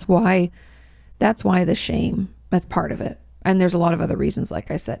so that's why the shame, that's part of it. And there's a lot of other reasons, like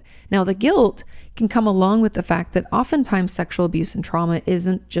I said. Now, the guilt can come along with the fact that oftentimes sexual abuse and trauma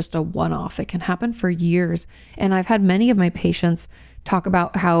isn't just a one-off. It can happen for years. And I've had many of my patients talk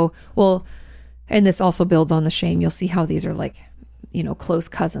about how, and this also builds on the shame. You'll see how these are like, close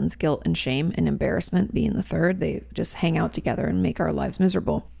cousins, guilt and shame and embarrassment being the third. They just hang out together and make our lives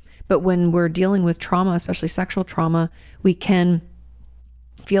miserable. But when we're dealing with trauma, especially sexual trauma, we can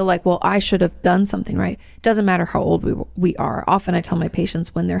feel like, well, I should have done something, right? Doesn't matter how old we are. Often I tell my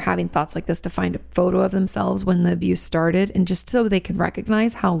patients when they're having thoughts like this to find a photo of themselves when the abuse started, and just so they can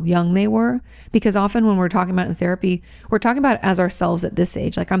recognize how young they were. Because often when we're talking about it in therapy, we're talking about it as ourselves at this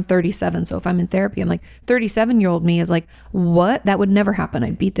age. Like I'm 37. So if I'm in therapy, I'm like 37-year-old me is like, what? That would never happen.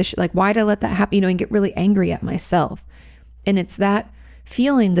 I'd beat the shit. Like, why'd I let that happen? And get really angry at myself. And it's that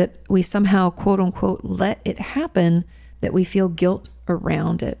feeling that we somehow, quote unquote, let it happen, that we feel guilt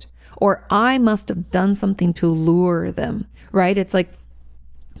around it, or I must have done something to lure them, right? It's like,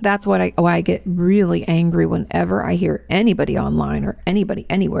 that's why I get really angry whenever I hear anybody online or anybody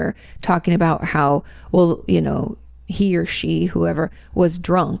anywhere talking about how, well, he or she, whoever, was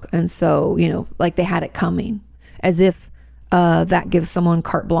drunk. And so, like they had it coming, as if that gives someone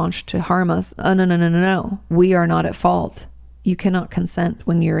carte blanche to harm us. No. We are not at fault. You cannot consent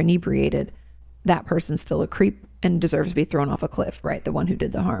when you're inebriated. That person's still a creep and deserves to be thrown off a cliff, right? The one who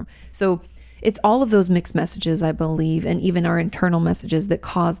did the harm. So it's all of those mixed messages, I believe, and even our internal messages that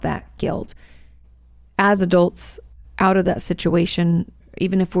cause that guilt. As adults, out of that situation,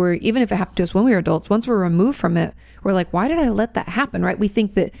 even if it happened to us when we were adults, once we're removed from it, we're like, why did I let that happen, right? We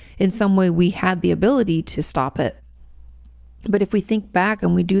think that in some way we had the ability to stop it. But if we think back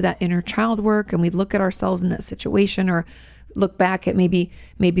and we do that inner child work and we look at ourselves in that situation, or look back at maybe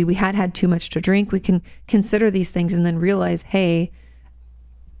we had too much to drink, we can consider these things and then realize, hey,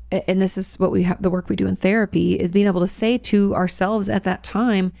 and this is what we have, the work we do in therapy, is being able to say to ourselves at that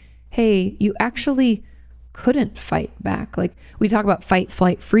time, hey, you actually couldn't fight back. Like we talk about fight,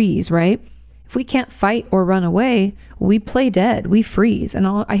 flight, freeze, right? If we can't fight or run away, we play dead, we freeze. And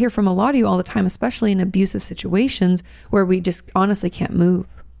I hear from a lot of you all the time, especially in abusive situations where we just honestly can't move.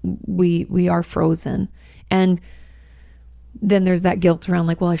 We are frozen. And then there's that guilt around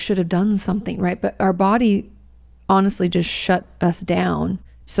like, well, I should have done something, right? But our body honestly just shut us down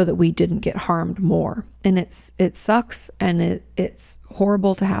so that we didn't get harmed more. And it sucks, and it's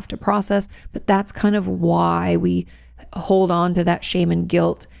horrible to have to process, but that's kind of why we hold on to that shame and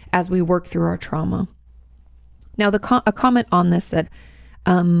guilt as we work through our trauma. Now, a comment on this said,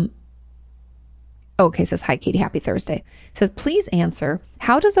 says, hi, Katie, happy Thursday. Says, please answer,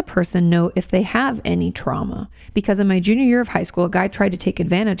 how does a person know if they have any trauma? Because in my junior year of high school, a guy tried to take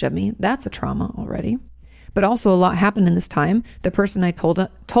advantage of me. That's a trauma already. But also a lot happened in this time. The person I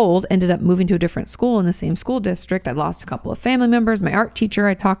told ended up moving to a different school in the same school district. I lost a couple of family members. My art teacher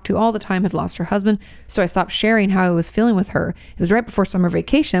I talked to all the time had lost her husband. So I stopped sharing how I was feeling with her. It was right before summer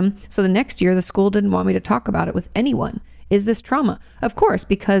vacation. So the next year, the school didn't want me to talk about it with anyone. Is this trauma? Of course,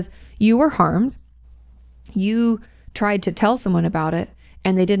 because you were harmed. You tried to tell someone about it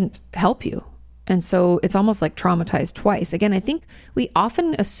and they didn't help you. And so it's almost like traumatized twice. Again, I think we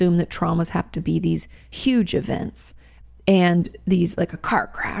often assume that traumas have to be these huge events and these like a car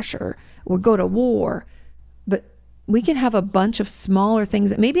crash or go to war. But we can have a bunch of smaller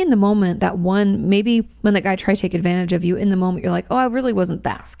things that maybe in the moment, maybe when the guy tried to take advantage of you, in the moment, you're like, oh, I really wasn't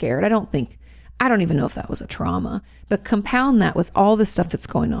that scared. I don't even know if that was a trauma. But compound that with all the stuff that's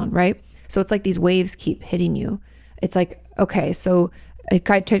going on, right? So it's like these waves keep hitting you. It's like, okay, so a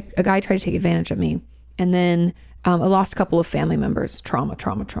guy tried to take advantage of me. And then I lost a couple of family members, trauma,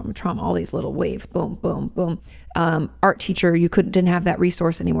 all these little waves, boom, boom, boom. Art teacher, you didn't have that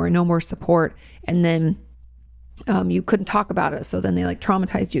resource anymore, no more support. And then you couldn't talk about it. So then they like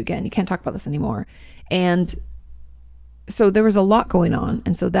traumatized you again. You can't talk about this anymore. And so there was a lot going on.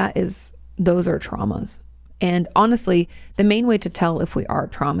 And so those are traumas. And honestly, the main way to tell if we are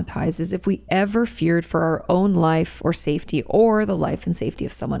traumatized is if we ever feared for our own life or safety or the life and safety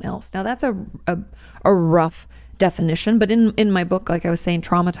of someone else. Now that's a rough definition, but in my book, like I was saying,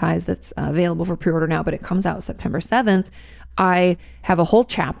 Traumatized, that's available for pre-order now, but it comes out September 7th. I have a whole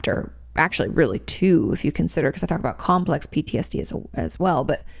chapter, actually really two, if you consider, because I talk about complex PTSD as well,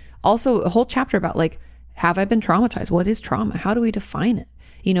 but also a whole chapter about like, have I been traumatized? What is trauma? How do we define it?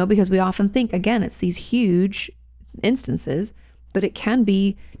 Because we often think, again, it's these huge instances, but it can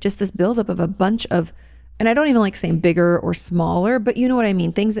be just this buildup of a bunch of, and I don't even like saying bigger or smaller, but you know what I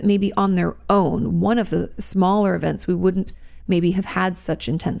mean? Things that maybe on their own, one of the smaller events, we wouldn't maybe have had such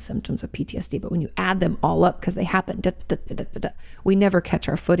intense symptoms of PTSD, but when you add them all up, because they happen, we never catch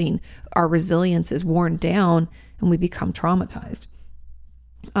our footing. Our resilience is worn down and we become traumatized.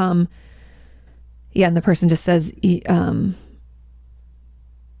 And the person just says,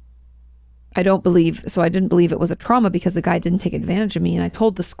 I didn't believe it was a trauma because the guy didn't take advantage of me. And I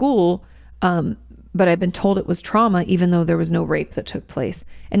told the school, but I've been told it was trauma, even though there was no rape that took place.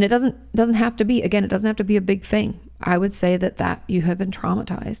 And it doesn't have to be, again, it doesn't have to be a big thing. I would say that you have been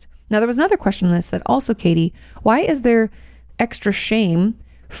traumatized. Now, there was another question on this that also, Katie, why is there extra shame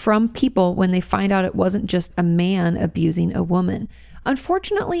from people when they find out it wasn't just a man abusing a woman.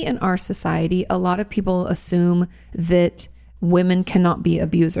 Unfortunately, in our society, a lot of people assume that women cannot be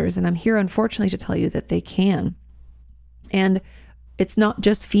abusers. And I'm here, unfortunately, to tell you that they can. And it's not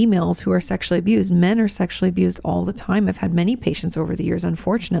just females who are sexually abused. Men are sexually abused all the time. I've had many patients over the years,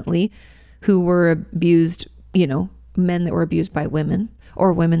 unfortunately, who were abused, men that were abused by women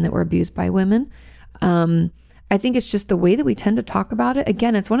or women that were abused by women. I think it's just the way that we tend to talk about it.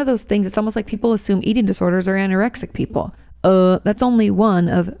 Again, it's one of those things. It's almost like people assume eating disorders are anorexic people. That's only one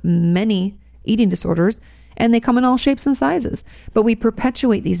of many eating disorders, and they come in all shapes and sizes. But we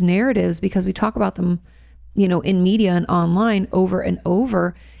perpetuate these narratives because we talk about them, in media and online over and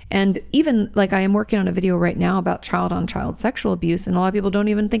over. And even like I am working on a video right now about child-on-child sexual abuse, and a lot of people don't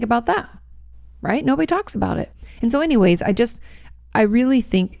even think about that, right? Nobody talks about it. And so anyways, I really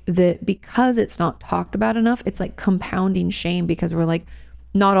think that because it's not talked about enough, it's like compounding shame, because we're like,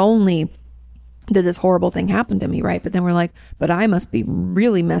 not only did this horrible thing happen to me, right? But then we're like, but I must be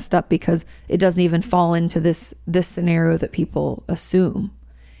really messed up because it doesn't even fall into this scenario that people assume.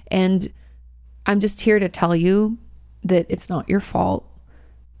 And I'm just here to tell you that it's not your fault,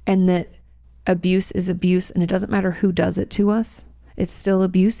 and that abuse is abuse, and it doesn't matter who does it to us. It's still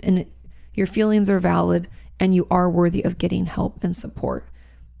abuse, and your feelings are valid, and you are worthy of getting help and support.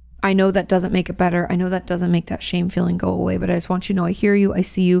 I know that doesn't make it better. I know that doesn't make that shame feeling go away, but I just want you to know I hear you. I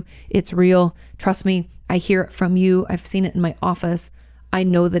see you. It's real. Trust me. I hear it from you. I've seen it in my office. I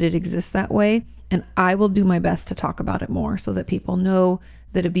know that it exists that way, and I will do my best to talk about it more so that people know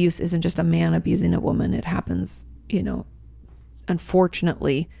that abuse isn't just a man abusing a woman. It happens,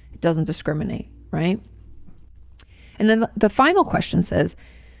 unfortunately, it doesn't discriminate, right? And then the final question says,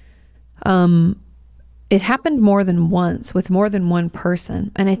 it happened more than once with more than one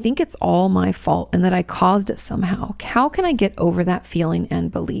person, and I think it's all my fault and that I caused it somehow. How can I get over that feeling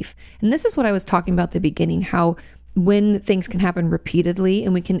and belief? And this is what I was talking about at the beginning, how when things can happen repeatedly,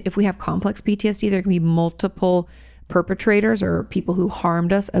 and if we have complex PTSD, there can be multiple perpetrators or people who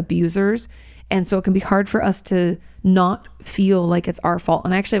harmed us, abusers. And so it can be hard for us to not feel like it's our fault.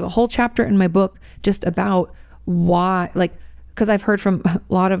 And I actually have a whole chapter in my book just about why, because I've heard from a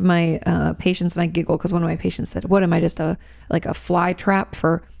lot of my patients, and I giggle because one of my patients said, what am I, just a fly trap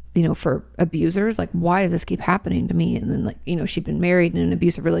for abusers? Like, why does this keep happening to me? And then she'd been married in an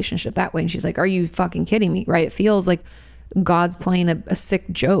abusive relationship that way. And she's like, are you fucking kidding me? Right? It feels like God's playing a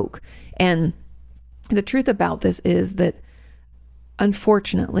sick joke. And the truth about this is that,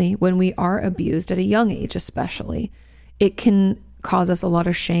 unfortunately, when we are abused at a young age, especially, it can cause us a lot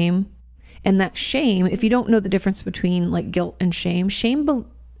of shame. And that shame, if you don't know the difference between guilt and shame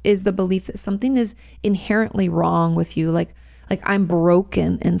is the belief that something is inherently wrong with you, like I'm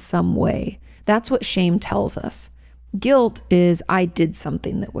broken in some way. That's what shame tells us. Guilt is I did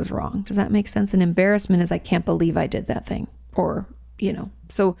something that was wrong. Does that make sense? And embarrassment is I can't believe I did that thing, or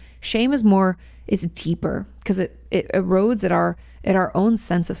so shame is more, it's deeper, because it erodes at our own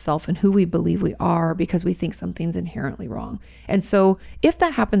sense of self and who we believe we are, because we think something's inherently wrong. And so if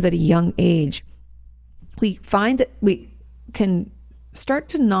that happens at a young age, we find that we can start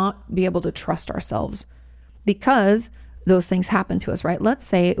to not be able to trust ourselves because those things happen to us, right? Let's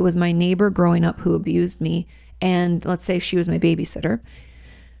say it was my neighbor growing up who abused me, and let's say she was my babysitter.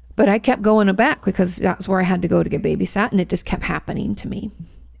 But I kept going back because that's where I had to go to get babysat, and it just kept happening to me.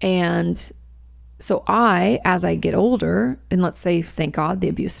 And so as I get older, and let's say, thank God, the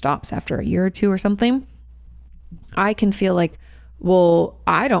abuse stops after a year or two or something, I can feel like, well,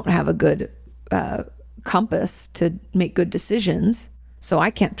 I don't have a good compass to make good decisions, so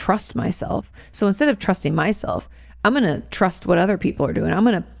I can't trust myself. So instead of trusting myself, I'm going to trust what other people are doing. I'm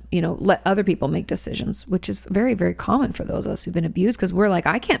going to let other people make decisions, which is very, very common for those of us who've been abused, because we're like,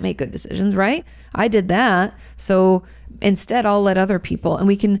 I can't make good decisions, right? I did that. So instead, I'll let other people, and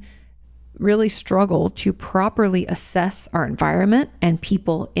we can really struggle to properly assess our environment and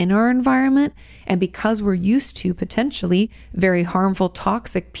people in our environment. And because we're used to potentially very harmful,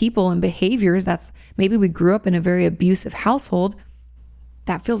 toxic people and behaviors, maybe we grew up in a very abusive household,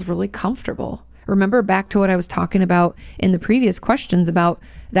 that feels really comfortable. Remember back to what I was talking about in the previous questions about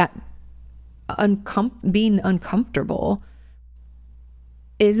that being uncomfortable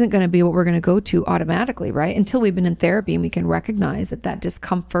isn't going to be what we're going to go to automatically, right? Until we've been in therapy and we can recognize that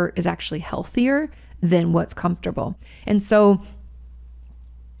discomfort is actually healthier than what's comfortable. And so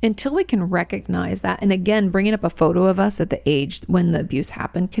until we can recognize that, and again, bringing up a photo of us at the age when the abuse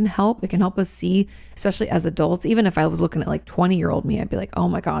happened can help. It can help us see, especially as adults. Even if I was looking at 20-year-old me, I'd be like, oh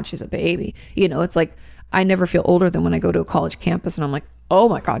my God, she's a baby. It's like, I never feel older than when I go to a college campus and I'm like, oh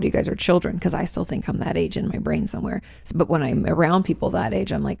my God, you guys are children, because I still think I'm that age in my brain somewhere. So, but when I'm around people that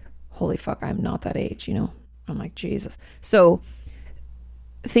age, I'm like, holy fuck, I'm not that age, you know? I'm like, Jesus. So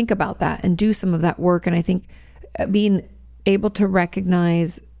think about that and do some of that work. And I think being able to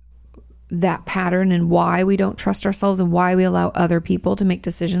recognize that pattern and why we don't trust ourselves and why we allow other people to make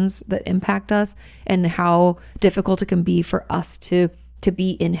decisions that impact us, and how difficult it can be for us to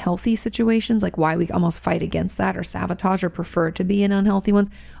be in healthy situations, like why we almost fight against that or sabotage or prefer to be in unhealthy ones.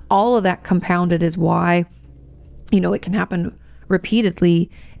 All of that compounded is why, you know, it can happen repeatedly,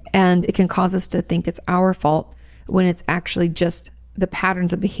 and it can cause us to think it's our fault when it's actually just the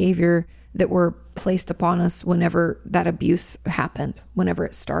patterns of behavior that were placed upon us whenever that abuse happened, whenever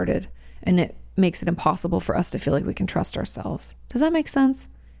it started. And it makes it impossible for us to feel like we can trust ourselves. Does that make sense?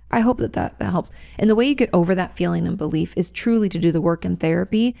 I hope that helps. And the way you get over that feeling and belief is truly to do the work in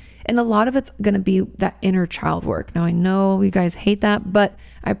therapy. And a lot of it's going to be that inner child work. Now, I know you guys hate that, but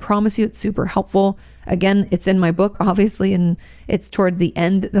I promise you it's super helpful. Again, it's in my book, obviously, and it's toward the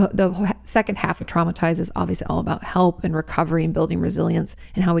end. The second half of Traumatize is obviously all about help and recovery and building resilience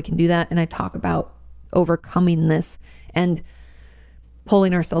and how we can do that. And I talk about overcoming this and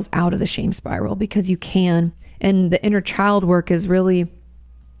pulling ourselves out of the shame spiral, because you can. And the inner child work is really,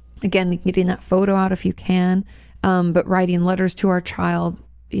 again, getting that photo out if you can, but writing letters to our child,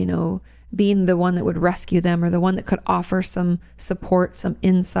 you know, being the one that would rescue them or the one that could offer some support, some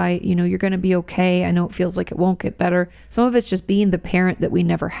insight. You know, you're going to be okay. I know it feels like it won't get better. Some of it's just being the parent that we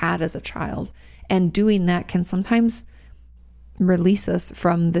never had as a child. And doing that can sometimes release us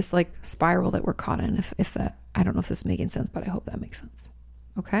from this like spiral that we're caught in. If that, I don't know if this is making sense, but I hope that makes sense.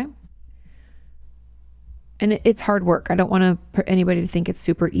 Okay. And it's hard work. I don't want anybody to think it's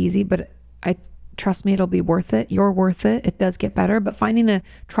super easy, but trust me, it'll be worth it. You're worth it. It does get better, but finding a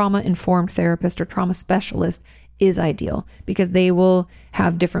trauma-informed therapist or trauma specialist is ideal, because they will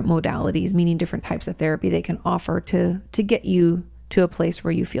have different modalities, meaning different types of therapy they can offer to get you to a place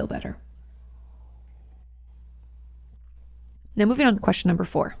where you feel better. Now, moving on to question number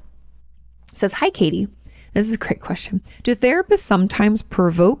 4. It says, hi, Katie. This is a great question. Do therapists sometimes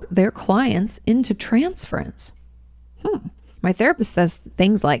provoke their clients into transference? My therapist says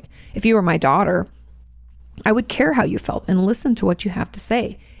things like, if you were my daughter, I would care how you felt and listen to what you have to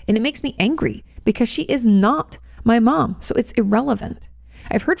say. And it makes me angry because she is not my mom, so it's irrelevant.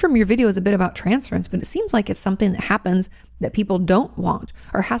 I've heard from your videos a bit about transference, but it seems like it's something that happens that people don't want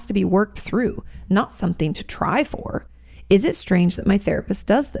or has to be worked through, not something to try for. Is it strange that my therapist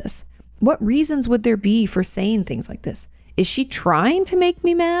does this? What reasons would there be for saying things like this? Is she trying to make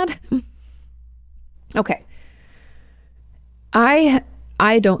me mad? Okay.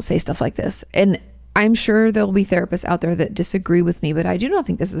 I don't say stuff like this, and I'm sure there'll be therapists out there that disagree with me, but I do not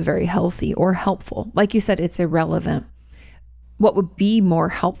think this is very healthy or helpful. Like you said, it's irrelevant. What would be more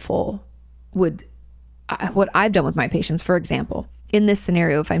helpful what I've done with my patients, for example, in this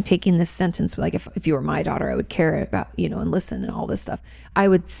scenario, if I'm taking this sentence, like if you were my daughter, I would care about, you know, and listen and all this stuff. I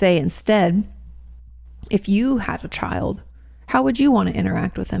would say instead, if you had a child, how would you want to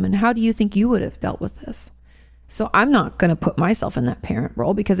interact with them? And how do you think you would have dealt with this? So I'm not going to put myself in that parent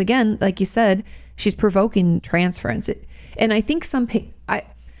role, because again, like you said, she's provoking transference. And I think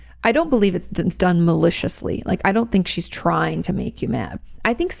I don't believe it's done maliciously. Like, I don't think she's trying to make you mad.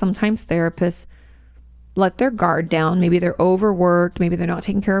 I think sometimes therapists let their guard down. Maybe they're overworked. Maybe they're not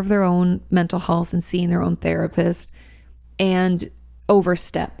taking care of their own mental health and seeing their own therapist, and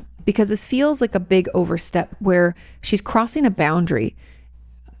overstep, because this feels like a big overstep where she's crossing a boundary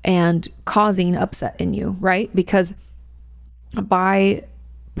and causing upset in you, right? Because by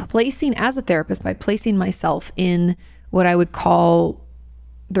placing, as a therapist, by placing myself in what I would call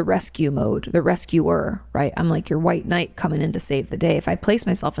the rescue mode, the rescuer, right? I'm like your white knight coming in to save the day. If I place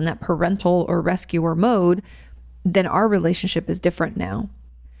myself in that parental or rescuer mode, then our relationship is different now.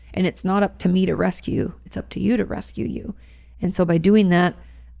 And it's not up to me to rescue, it's up to you to rescue you. And so by doing that,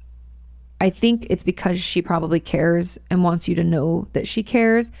 I think it's because she probably cares and wants you to know that she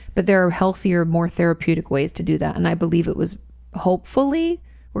cares, but there are healthier, more therapeutic ways to do that. And I believe it was, hopefully,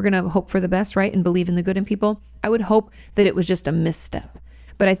 we're going to hope for the best, right? And believe in the good in people. I would hope that it was just a misstep.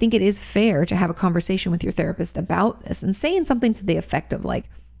 But I think it is fair to have a conversation with your therapist about this, and saying something to the effect of like,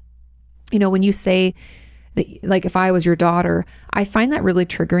 you know, when you say that, like, if I was your daughter, I find that really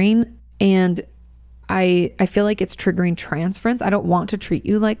triggering. And I feel like it's triggering transference. I don't want to treat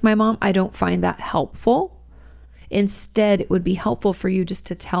you like my mom. I don't find that helpful. Instead, it would be helpful for you just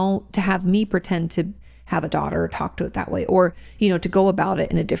to have me pretend to have a daughter, talk to it that way, or, to go about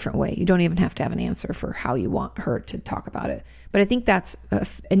it in a different way. You don't even have to have an answer for how you want her to talk about it. But I think that's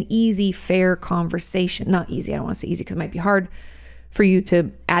an easy, fair conversation. Not easy. I don't want to say easy because it might be hard for you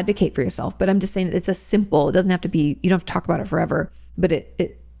to advocate for yourself, but I'm just saying it's it doesn't have to be, you don't have to talk about it forever, but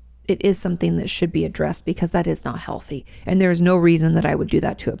it is something that should be addressed because that is not healthy. And there's no reason that I would do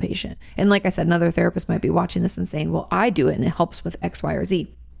that to a patient. And like I said, another therapist might be watching this and saying, well, I do it and it helps with X, Y, or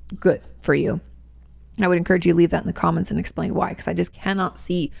Z. Good for you. I would encourage you to leave that in the comments and explain why, because I just cannot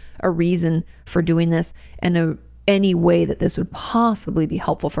see a reason for doing this and any way that this would possibly be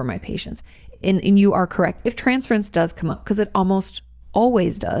helpful for my patients. And you are correct. If transference does come up, because it almost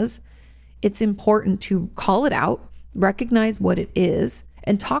always does, it's important to call it out, recognize what it is,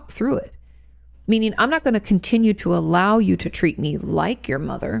 and talk through it. Meaning, I'm not going to continue to allow you to treat me like your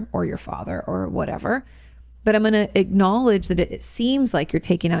mother or your father or whatever, but I'm going to acknowledge that it seems like you're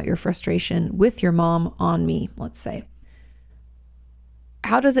taking out your frustration with your mom on me, let's say.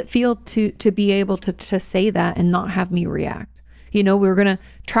 How does it feel to be able to say that and not have me react? We're going to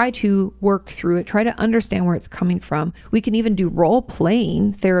try to work through it, try to understand where it's coming from. We can even do role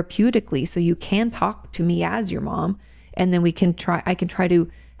playing therapeutically. So you can talk to me as your mom, and then I can try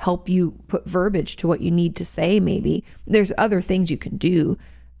to help you put verbiage to what you need to say. Maybe there's other things you can do,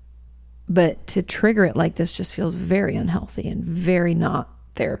 but to trigger it like this just feels very unhealthy and very not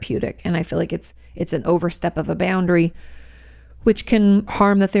therapeutic. And I feel like it's an overstep of a boundary, which can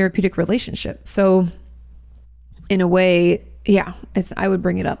harm the therapeutic relationship. So in a way, yeah, I would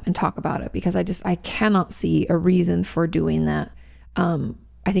bring it up and talk about it because I cannot see a reason for doing that.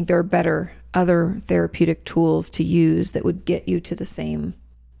 I think there are other therapeutic tools to use that would get you to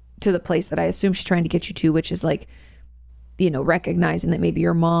the place that I assume she's trying to get you to, which is like, recognizing that maybe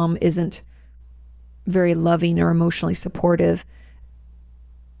your mom isn't very loving or emotionally supportive.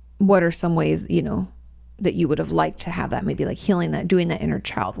 What are some ways, that you would have liked to have that, maybe like healing that, doing that inner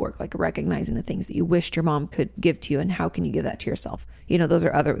child work, like recognizing the things that you wished your mom could give to you and how can you give that to yourself?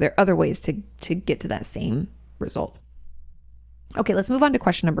 There are other ways to get to that same result. Okay, let's move on to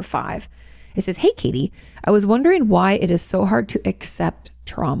question number 5. It says, hey, Katie, I was wondering why it is so hard to accept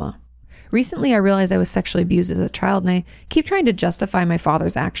trauma. Recently, I realized I was sexually abused as a child, and I keep trying to justify my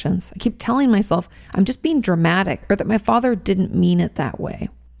father's actions. I keep telling myself I'm just being dramatic or that my father didn't mean it that way.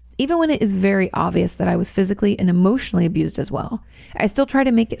 Even when it is very obvious that I was physically and emotionally abused as well, I still try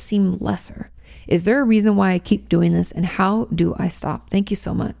to make it seem lesser. Is there a reason why I keep doing this, and how do I stop? Thank you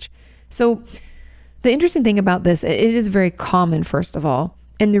so much. So the interesting thing about this, it is very common, first of all.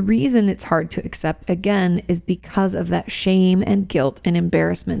 And the reason it's hard to accept, again, is because of that shame and guilt and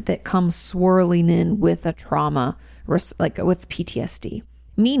embarrassment that comes swirling in with a trauma, like with PTSD.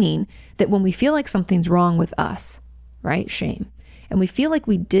 Meaning that when we feel like something's wrong with us, right? Shame. And we feel like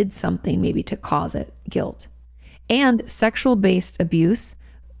we did something maybe to cause it, guilt. And sexual-based abuse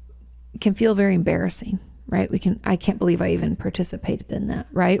can feel very embarrassing, right? I can't believe I even participated in that,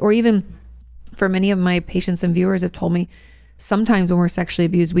 right? Or even for many of my patients and viewers have told me, sometimes when we're sexually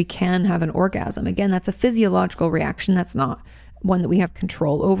abused, we can have an orgasm. Again, that's a physiological reaction. That's not one that we have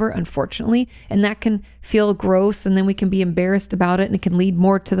control over, unfortunately. And that can feel gross, and then we can be embarrassed about it, and it can lead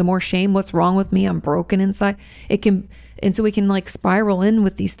more shame. What's wrong with me? I'm broken inside. And so we can like spiral in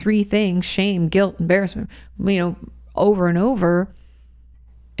with these 3 things, shame, guilt, embarrassment, over and over,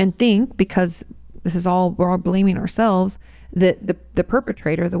 and think, because we're all blaming ourselves, that the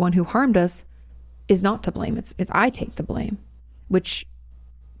perpetrator, the one who harmed us, is not to blame. It's I take the blame, which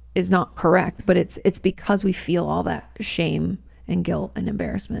is not correct, but it's because we feel all that shame and guilt and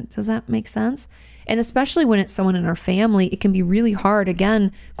embarrassment. Does that make sense? And especially when it's someone in our family, it can be really hard.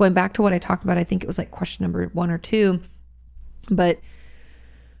 Again, going back to what I talked about, I think it was like question number 1 or 2, but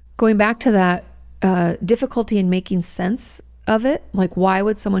going back to that difficulty in making sense of it, like why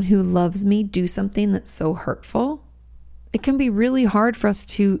would someone who loves me do something that's so hurtful? It can be really hard for us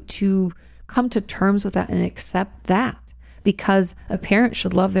to come to terms with that and accept that, because a parent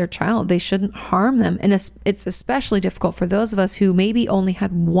should love their child. They shouldn't harm them. And it's especially difficult for those of us who maybe only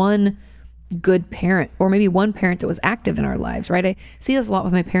had one good parent, or maybe one parent that was active in our lives, right? I see this a lot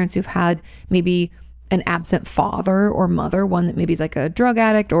with my parents who've had maybe an absent father or mother, one that maybe is like a drug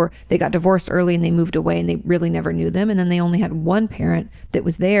addict, or they got divorced early and they moved away and they really never knew them. And then they only had one parent that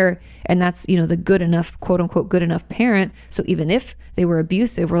was there. And that's, the good enough, quote unquote, good enough parent. So even if they were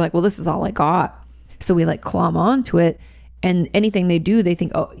abusive, we're like, well, this is all I got. So we like clomb onto it. And anything they do, they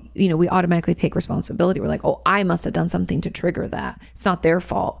think, oh, we automatically take responsibility. We're like, oh, I must have done something to trigger that. It's not their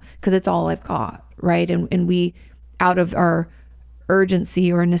fault because it's all I've got, right? And we, out of our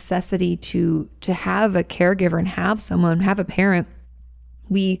urgency or necessity to have a caregiver and have a parent,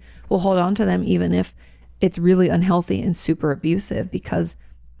 we will hold on to them even if it's really unhealthy and super abusive because,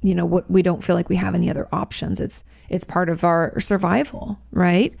 what we don't feel like we have any other options. It's part of our survival,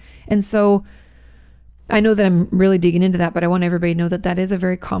 right? And so I know that I'm really digging into that, but I want everybody to know that that is a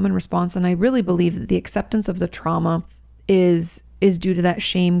very common response. And I really believe that the acceptance of the trauma is due to that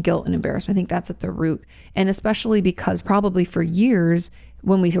shame, guilt, and embarrassment. I think that's at the root. And especially because probably for years,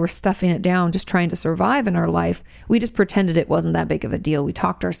 when we were stuffing it down, just trying to survive in our life, we just pretended it wasn't that big of a deal. We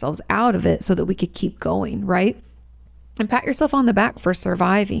talked ourselves out of it so that we could keep going, right? And pat yourself on the back for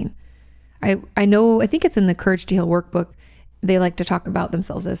surviving. I think it's in the Courage to Heal workbook. They like to talk about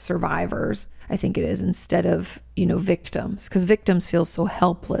themselves as survivors, I think it is, instead of, victims, because victims feel so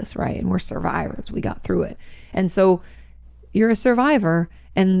helpless, right? And we're survivors. We got through it. And so you're a survivor,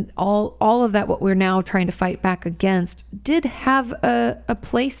 and all of that, what we're now trying to fight back against, did have a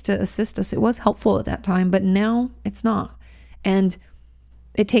place to assist us. It was helpful at that time, but now it's not. And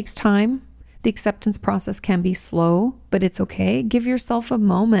it takes time. The acceptance process can be slow, but it's okay. Give yourself a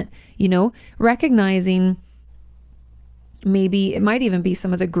moment, recognizing maybe it might even be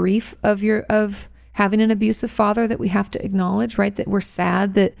some of the grief of having an abusive father that we have to acknowledge, right? That we're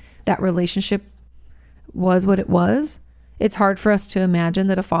sad that relationship was what it was. It's hard for us to imagine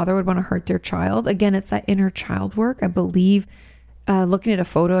that a father would want to hurt their child. Again, it's that inner child work. I believe looking at a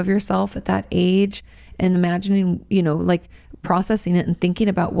photo of yourself at that age and imagining, like processing it and thinking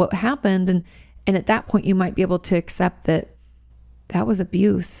about what happened. And at that point, you might be able to accept that was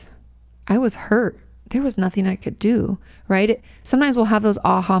abuse. I was hurt. There was nothing I could do, right? Sometimes we'll have those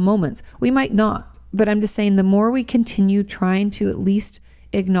aha moments. We might not, but I'm just saying the more we continue trying to at least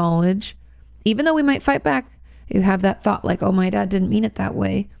acknowledge, even though we might fight back, you have that thought like, oh, my dad didn't mean it that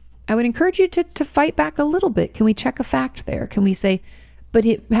way. I would encourage you to fight back a little bit. Can we check a fact there? Can we say, but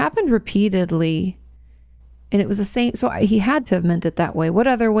it happened repeatedly and it was the same. So he had to have meant it that way. What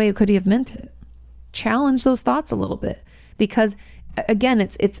other way could he have meant it? Challenge those thoughts a little bit, because again,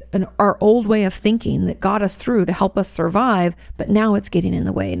 it's our old way of thinking that got us through to help us survive, but now it's getting in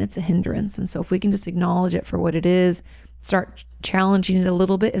the way and it's a hindrance. And so if we can just acknowledge it for what it is, start challenging it a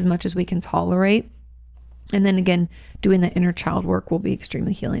little bit as much as we can tolerate. And then again, doing the inner child work will be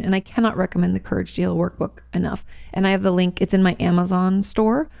extremely healing. And I cannot recommend the Courage to Heal workbook enough. And I have the link, it's in my Amazon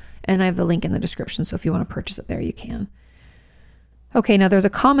store, and I have the link in the description. So if you want to purchase it there, you can. Okay, now there's a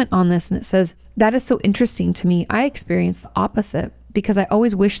comment on this and it says, that is so interesting to me. I experienced the opposite because I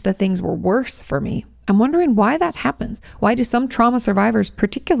always wish that things were worse for me. I'm wondering why that happens. Why do some trauma survivors,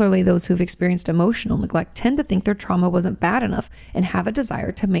 particularly those who've experienced emotional neglect, tend to think their trauma wasn't bad enough and have a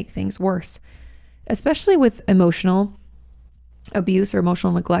desire to make things worse? Especially with emotional abuse or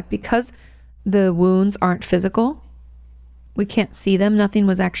emotional neglect, because the wounds aren't physical. We can't see them. Nothing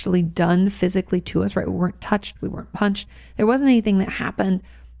was actually done physically to us, right? We weren't touched. We weren't punched. There wasn't anything that happened.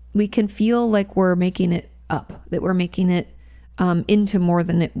 We can feel like we're making it up, that we're making it into more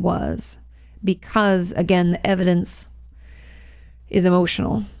than it was, because again, the evidence is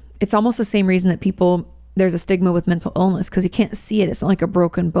emotional. It's almost the same reason that there's a stigma with mental illness, because you can't see it. It's not like a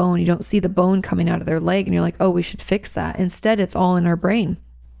broken bone. You don't see the bone coming out of their leg and you're like, oh, we should fix that. Instead, it's all in our brain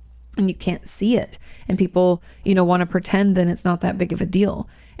and you can't see it. And people, want to pretend that it's not that big of a deal.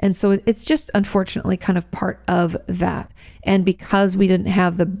 And so it's just unfortunately kind of part of that. And because we didn't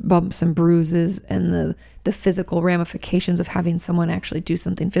have the bumps and bruises and the physical ramifications of having someone actually do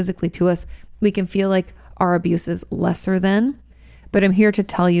something physically to us, we can feel like our abuse is lesser than. But I'm here to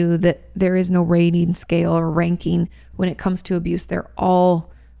tell you that there is no rating scale or ranking when it comes to abuse. They're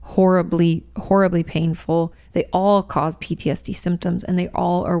all horribly, horribly painful. They all cause PTSD symptoms and they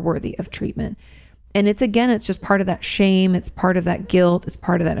all are worthy of treatment. And it's just part of that shame. It's part of that guilt. It's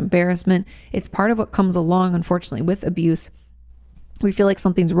part of that embarrassment. It's part of what comes along, unfortunately, with abuse. We feel like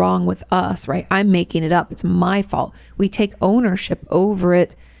something's wrong with us, right? I'm making it up. It's my fault. We take ownership over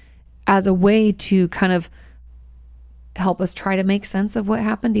it as a way to kind of help us try to make sense of what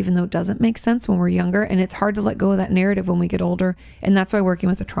happened, even though it doesn't make sense when we're younger. And it's hard to let go of that narrative when we get older. And that's why working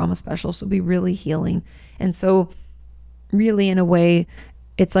with a trauma specialist will be really healing. And so really, in a way,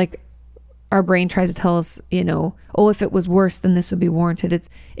 it's like our brain tries to tell us, oh, if it was worse, then this would be warranted.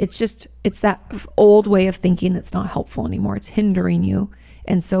 It's that old way of thinking that's not helpful anymore. It's hindering you.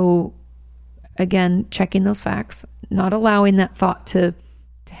 And so again, checking those facts, not allowing that thought to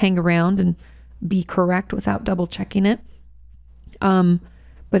hang around and be correct without double checking it.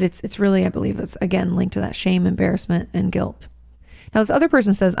 But it's really, I believe it's again linked to that shame, embarrassment, and guilt. Now, this other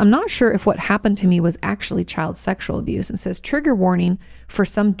person says, I'm not sure if what happened to me was actually child sexual abuse, and says, trigger warning for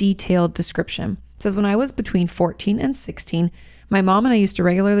some detailed description. It says, when I was between 14 and 16, my mom and I used to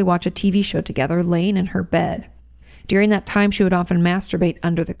regularly watch a TV show together laying in her bed. During that time, she would often masturbate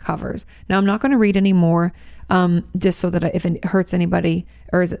under the covers. Now, I'm not going to read any more, just so that if it hurts anybody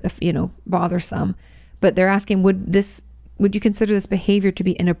or is bothersome. But they're asking, would you consider this behavior to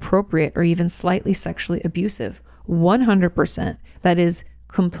be inappropriate or even slightly sexually abusive? 100%. That is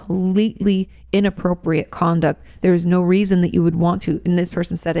completely inappropriate conduct. There is no reason that you would want to, and this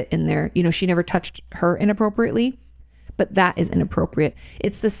person said it in there, she never touched her inappropriately, but that is inappropriate.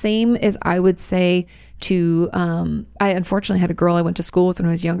 It's the same as I would say to, I unfortunately had a girl I went to school with when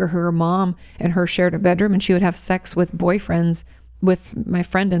I was younger. Her mom and her shared a bedroom, and she would have sex with boyfriends with my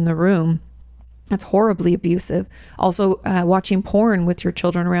friend in the room. That's horribly abusive. Also, watching porn with your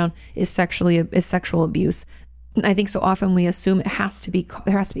children around is sexual abuse. I think so often we assume there has to be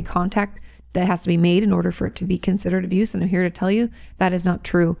contact that has to be made in order for it to be considered abuse. And I'm here to tell you that is not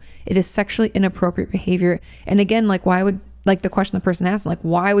true. It is sexually inappropriate behavior. And again, the question the person asked,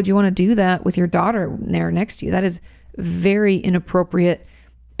 why would you want to do that with your daughter there next to you? That is very inappropriate.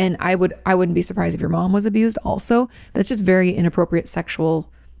 And I wouldn't be surprised if your mom was abused also. That's just very inappropriate sexual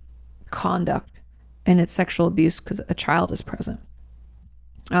conduct. And it's sexual abuse because a child is present.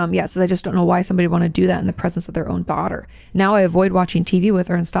 So I just don't know why somebody would want to do that in the presence of their own daughter. Now I avoid watching TV with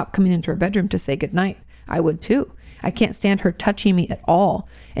her and stop coming into her bedroom to say goodnight. I would too. I can't stand her touching me at all.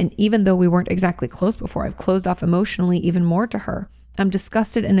 And even though we weren't exactly close before, I've closed off emotionally even more to her. I'm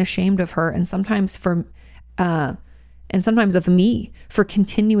disgusted and ashamed of her, and sometimes of me for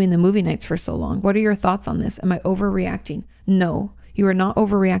continuing the movie nights for so long. What are your thoughts on this? Am I overreacting? No. You are not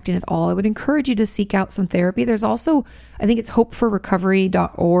overreacting at all. I would encourage you to seek out some therapy. There's also, I think it's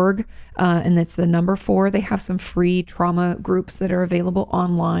hopeforrecovery.org, and that's the number 4. They have some free trauma groups that are available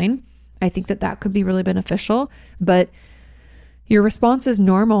online. I think that could be really beneficial, but your response is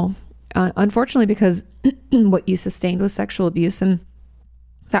normal, unfortunately, because what you sustained was sexual abuse, and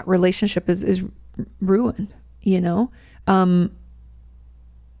that relationship is ruined, I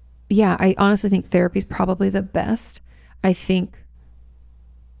honestly think therapy is probably the best. I think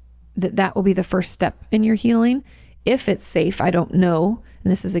that will be the first step in your healing. If it's safe, I don't know.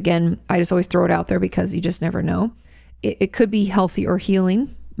 And this is, again, I just always throw it out there because you just never know. It could be healthy or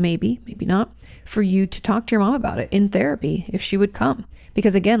healing, maybe not, for you to talk to your mom about it in therapy if she would come.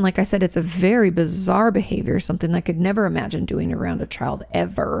 Because again, like I said, it's a very bizarre behavior, something I could never imagine doing around a child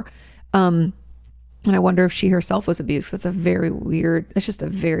ever. And I wonder if she herself was abused. It's just a very,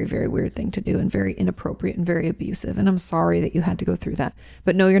 very weird thing to do, and very inappropriate and very abusive. And I'm sorry that you had to go through that.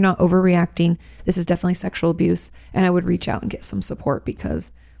 But no, you're not overreacting. This is definitely sexual abuse. And I would reach out and get some support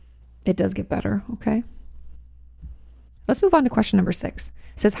because it does get better. Okay. Let's move on to question number 6.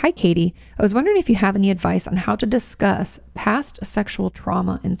 It says, "Hi, Katie. I was wondering if you have any advice on how to discuss past sexual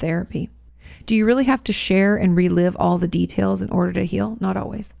trauma in therapy. Do you really have to share and relive all the details in order to heal? Not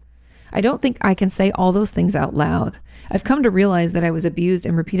always. I don't think I can say all those things out loud. I've come to realize that I was abused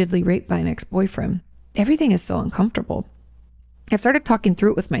and repeatedly raped by an ex-boyfriend. Everything is so uncomfortable. I've started talking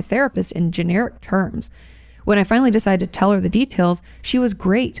through it with my therapist in generic terms. When I finally decided to tell her the details, she was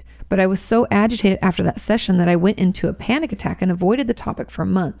great, but I was so agitated after that session that I went into a panic attack and avoided the topic for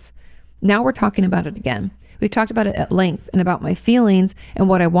months. Now we're talking about it again. We talked about it at length and about my feelings and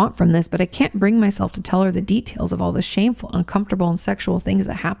what I want from this, but I can't bring myself to tell her the details of all the shameful, uncomfortable, and sexual things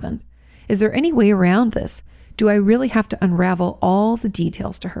that happened. Is there any way around this? Do I really have to unravel all the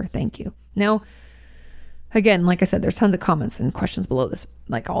details to her? Thank you." Now, again, like I said, there's tons of comments and questions below this,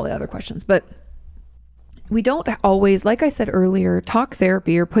 like all the other questions, but we don't always, like I said earlier, talk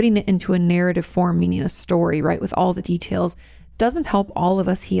therapy or putting it into a narrative form, meaning a story, right, with all the details, doesn't help all of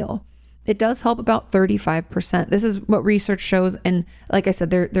us heal. It does help about 35%. This is what research shows. And like I said,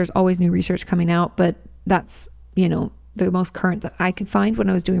 there's always new research coming out, but that's, the most current that I could find when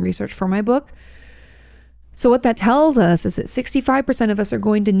I was doing research for my book. So what that tells us is that 65% of us are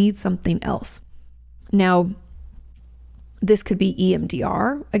going to need something else. Now, this could be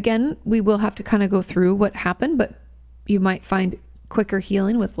EMDR. Again, we will have to kind of go through what happened, but you might find quicker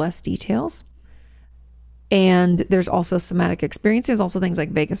healing with less details. And there's also somatic experience. There's also things like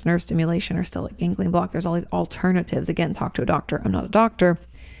vagus nerve stimulation or stellate ganglion block. There's all these alternatives. Again, talk to a doctor. I'm not a doctor.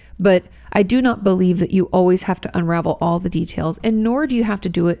 But I do not believe that you always have to unravel all the details, and nor do you have to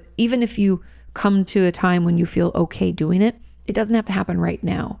do it, even if you come to a time when you feel okay doing it. It doesn't have to happen right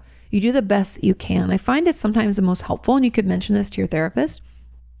now. You do the best that you can. I find it sometimes the most helpful, and you could mention this to your therapist,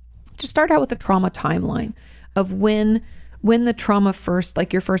 to start out with a trauma timeline of when the trauma first,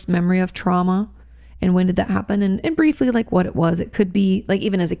 like your first memory of trauma, and when did that happen, and briefly like what it was. It could be like,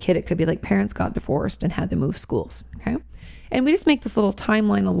 even as a kid, it could be like parents got divorced and had to move schools. Okay. And we just make this little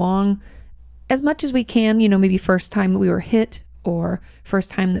timeline along as much as we can, maybe first time that we were hit, or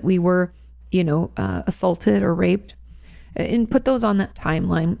first time that we were assaulted or raped, and put those on that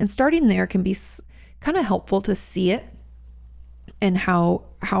timeline. And starting there can be kind of helpful to see it and how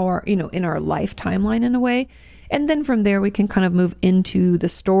our, in our life timeline in a way. And then from there, we can kind of move into the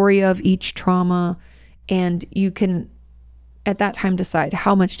story of each trauma, and you can at that time decide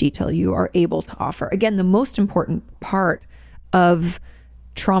how much detail you are able to offer. Again, the most important part of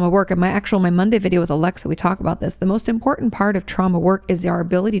trauma work, and my Monday video with Alexa, we talk about this. The most important part of trauma work is our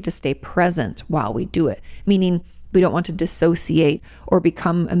ability to stay present while we do it, meaning we don't want to dissociate or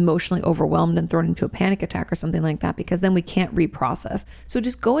become emotionally overwhelmed and thrown into a panic attack or something like that, because then we can't reprocess. So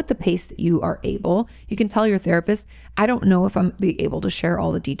just go at the pace that you are able. You can tell your therapist, I don't know if I'm be able to share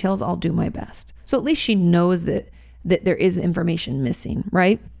all the details. I'll do my best. So at least she knows that there is information missing,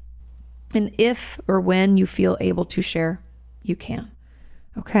 right? And if or when you feel able to share, you can.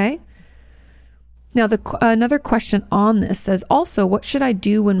 Okay. Now, another question on this says, also, what should I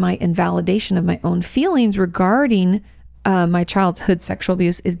do when my invalidation of my own feelings regarding my childhood sexual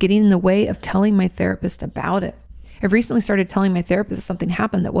abuse is getting in the way of telling my therapist about it? I've recently started telling my therapist that something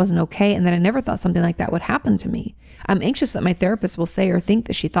happened that wasn't okay, and that I never thought something like that would happen to me. I'm anxious that my therapist will say or think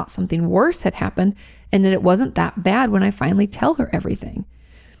that she thought something worse had happened and that it wasn't that bad when I finally tell her everything.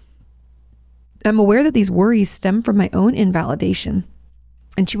 I'm aware that these worries stem from my own invalidation,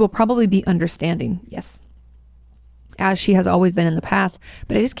 and she will probably be understanding, yes, as she has always been in the past,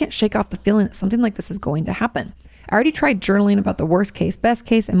 but I just can't shake off the feeling that something like this is going to happen. I already tried journaling about the worst case, best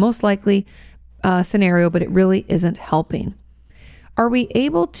case, and most likely scenario, but it really isn't helping. Are we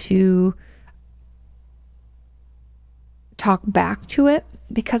able to talk back to it?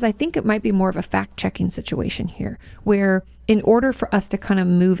 Because I think it might be more of a fact-checking situation here, where in order for us to kind of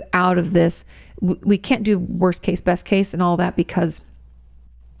move out of this, we can't do worst case, best case and all that, because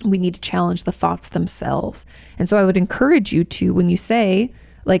we need to challenge the thoughts themselves. And so I would encourage you to, when you say,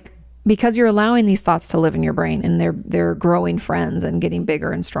 like, because you're allowing these thoughts to live in your brain and they're growing friends and getting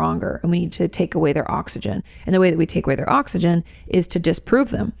bigger and stronger, and we need to take away their oxygen. And the way that we take away their oxygen is to disprove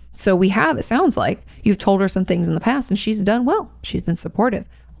them. So it sounds like you've told her some things in the past and she's done well. She's been supportive.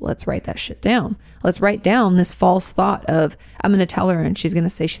 Let's write that shit down. Let's write down this false thought of, I'm going to tell her and she's going to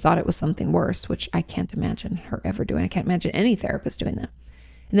say she thought it was something worse, which I can't imagine her ever doing. I can't imagine any therapist doing that.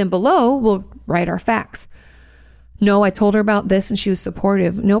 And then below, we'll write our facts. No, I told her about this and she was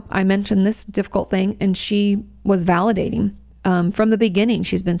supportive. Nope, I mentioned this difficult thing and she was validating. From the beginning,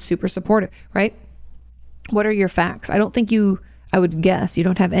 she's been super supportive, right? What are your facts? I would guess you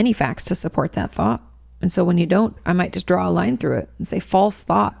don't have any facts to support that thought. And so when you don't, I might just draw a line through it and say false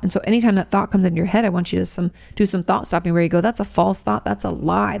thought. And so anytime that thought comes into your head, I want you to do some thought stopping where you go, that's a false thought. That's a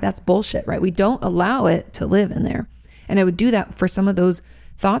lie. That's bullshit, right? We don't allow it to live in there. And I would do that for some of those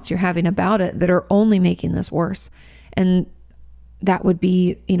thoughts you're having about it that are only making this worse. And that would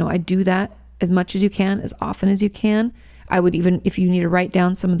be, I do that as much as you can, as often as you can. I would even, if you need to write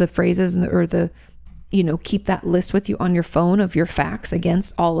down some of the phrases keep that list with you on your phone of your facts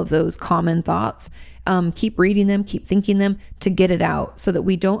against all of those common thoughts. Keep reading them, keep thinking them to get it out, so that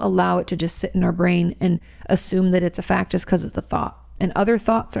we don't allow it to just sit in our brain and assume that it's a fact just because it's the thought. And other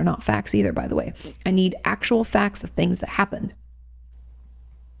thoughts are not facts either, by the way. I need actual facts of things that happened.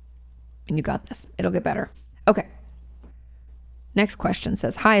 And you got this. It'll get better. Okay. Next question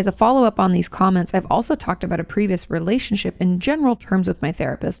says, hi, as a follow-up on these comments, I've also talked about a previous relationship in general terms with my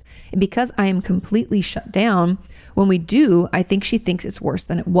therapist. And because I am completely shut down, when we do, I think she thinks it's worse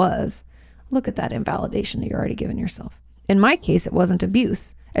than it was. Look at that invalidation that you're already giving yourself. In my case, it wasn't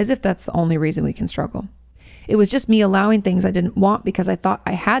abuse, as if that's the only reason we can struggle. It was just me allowing things I didn't want because I thought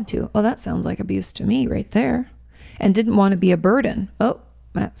I had to. Oh, that sounds like abuse to me right there. And didn't want to be a burden. Oh,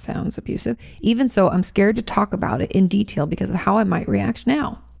 that sounds abusive. Even so, I'm scared to talk about it in detail because of how I might react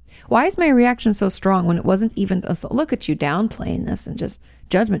now. Why is my reaction so strong when it wasn't even look at you downplaying this and just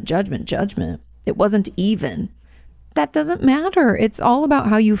judgment. It wasn't even. That doesn't matter. It's all about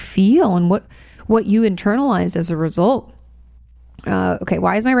how you feel and what you internalized as a result. Okay,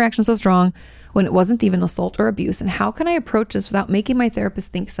 why is my reaction so strong when it wasn't even assault or abuse? And how can I approach this without making my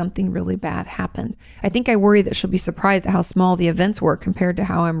therapist think something really bad happened? I think I worry that she'll be surprised at how small the events were compared to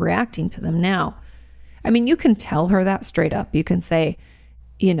how I'm reacting to them now. I mean, you can tell her that straight up. You can say,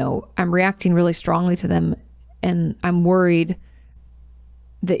 I'm reacting really strongly to them and I'm worried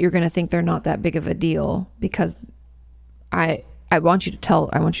that you're going to think they're not that big of a deal because I want you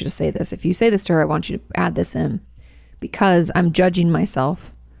to say this. If you say this to her, I want you to add this in. Because I'm judging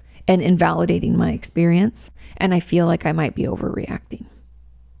myself and invalidating my experience, and I feel like I might be overreacting.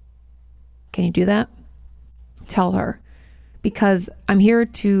 Can you do that? Tell her. Because I'm here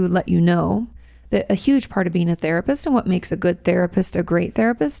to let you know that a huge part of being a therapist and what makes a good therapist a great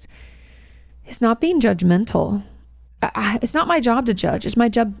therapist is not being judgmental. It's not my job to judge. It's my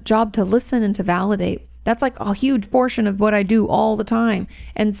job to listen and to validate. That's like a huge portion of what I do all the time.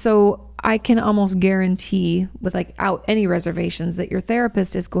 And so I can almost guarantee without any reservations that your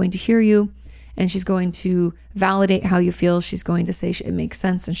therapist is going to hear you and she's going to validate how you feel. She's going to say it makes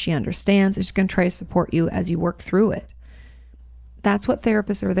sense and she understands. And she's going to try to support you as you work through it. That's what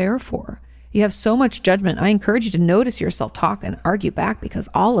therapists are there for. You have so much judgment. I encourage you to notice yourself talk and argue back, because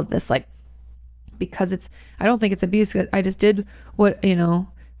all of this, because I don't think it's abuse. I just did what, how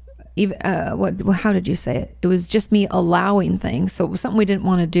did you say it? It was just me allowing things. So it was something we didn't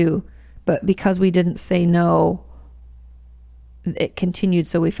want to do, but because we didn't say no, it continued.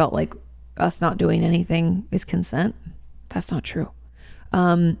 So we felt like us not doing anything is consent. That's not true.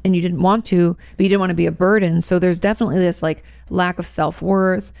 And you didn't want to, but you didn't want to be a burden. So there's definitely this lack of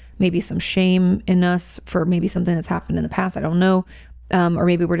self-worth, maybe some shame in us for maybe something that's happened in the past. I don't know. Or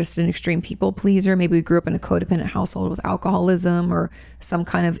maybe we're just an extreme people pleaser. Maybe we grew up in a codependent household with alcoholism or some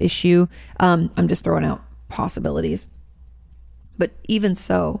kind of issue. I'm just throwing out possibilities. But even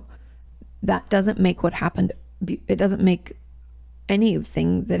so, that doesn't make what happened, it doesn't make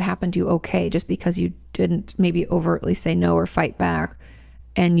anything that happened to you okay, just because you didn't maybe overtly say no or fight back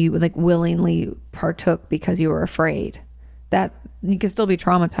and you willingly partook because you were afraid. That you can still be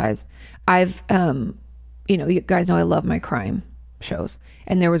traumatized. I've, you guys know I love my crime shows,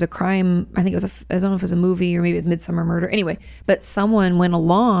 and there was a crime, I think it was I don't know if it was a movie or maybe it was Midsomer Murder, anyway, but someone went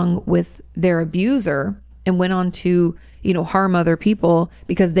along with their abuser and went on to harm other people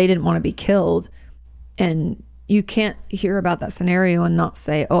because they didn't want to be killed. And you can't hear about that scenario and not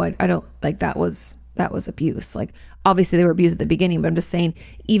say, oh, I don't that was abuse. Obviously they were abused at the beginning, but I'm just saying,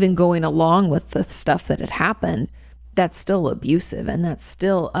 even going along with the stuff that had happened, that's still abusive, and that's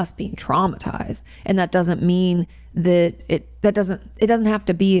still us being traumatized. And that doesn't mean that it doesn't have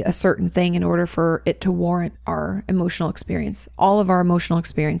to be a certain thing in order for it to warrant our emotional experience. All of our emotional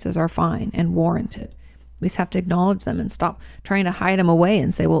experiences are fine and warranted. We just have to acknowledge them and stop trying to hide them away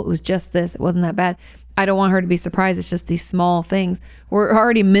and say, well, it was just this, it wasn't that bad. I don't want her to be surprised. It's just these small things. We're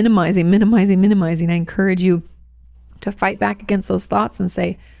already minimizing. I encourage you to fight back against those thoughts and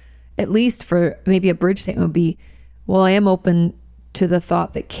say, at least for maybe a bridge statement would be, well, I am open to the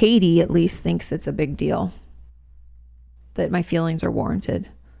thought that Katie at least thinks it's a big deal, that my feelings are warranted.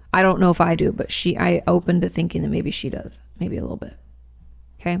 I don't know if I do, but I open to thinking that maybe she does, maybe a little bit.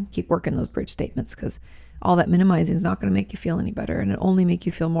 Okay. Keep working those bridge statements, because all that minimizing is not going to make you feel any better, and it only make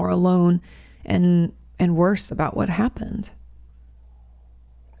you feel more alone and worse about what happened.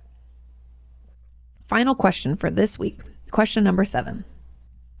 Final question for this week. Question number 7.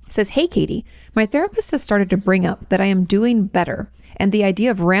 It says, hey, Katie, my therapist has started to bring up that I am doing better and the idea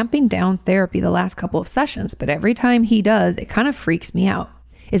of ramping down therapy the last couple of sessions, but every time he does, it kind of freaks me out.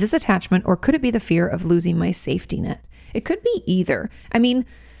 Is this attachment, or could it be the fear of losing my safety net? It could be either. I mean,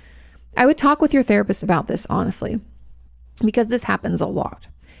 I would talk with your therapist about this, honestly, because this happens a lot.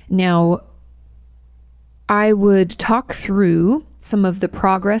 Now, I would talk through some of the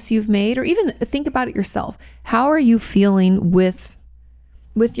progress you've made, or even think about it yourself. How are you feeling with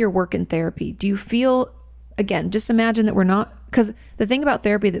your work in therapy? Do you feel, again, just imagine that we're not, because the thing about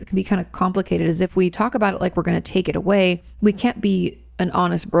therapy that can be kind of complicated is if we talk about it like we're going to take it away, we can't be an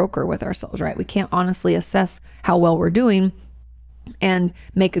honest broker with ourselves, right? We can't honestly assess how well we're doing and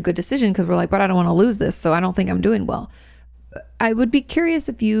make a good decision, because we're like, but I don't want to lose this, so I don't think I'm doing well. I would be curious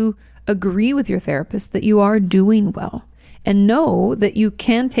if you agree with your therapist that you are doing well, and know that you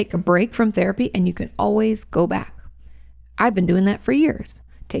can take a break from therapy and you can always go back. I've been doing that for years,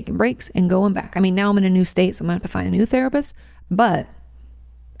 taking breaks and going back. I mean, now I'm in a new state, so I'm going to have to find a new therapist, but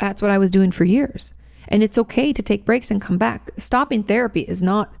that's what I was doing for years. And it's okay to take breaks and come back. Stopping therapy is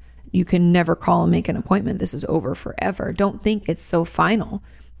not, you can never call and make an appointment. This is over forever. Don't think it's so final.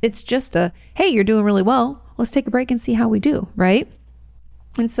 It's just hey, you're doing really well. Let's take a break and see how we do, right?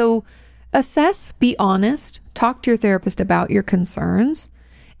 And so assess, be honest, talk to your therapist about your concerns,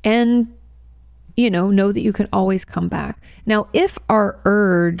 and know that you can always come back. Now, if our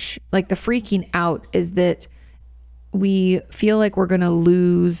urge, like the freaking out, is that we feel like we're going to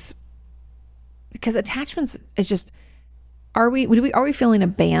lose, because attachments is just, are we feeling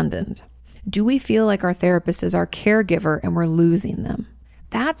abandoned? Do we feel like our therapist is our caregiver and we're losing them?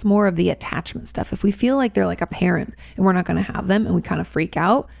 That's more of the attachment stuff. If we feel like they're like a parent and we're not going to have them and we kind of freak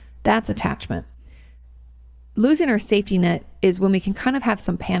out, that's attachment. Losing our safety net is when we can kind of have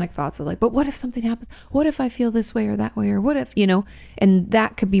some panic thoughts of like, but what if something happens? What if I feel this way or that way? Or what if, and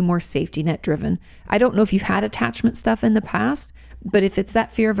that could be more safety net driven. I don't know if you've had attachment stuff in the past, but if it's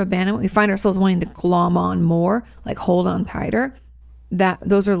that fear of abandonment, we find ourselves wanting to glom on more, like hold on tighter.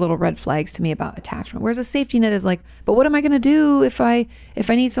 those are little red flags to me about attachment. Whereas a safety net is like, but what am I going to do if I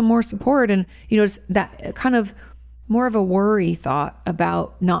need some more support? And, it's that kind of more of a worry thought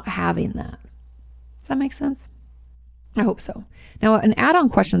about not having that. Does that make sense? I hope so. Now, an add-on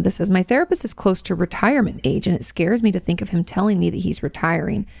question to this is, my therapist is close to retirement age, and it scares me to think of him telling me that he's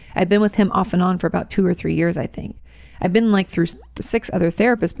retiring. I've been with him off and on for about 2 or 3 years, I think. I've been through 6 other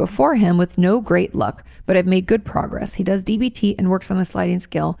therapists before him with no great luck, but I've made good progress. He does DBT and works on a sliding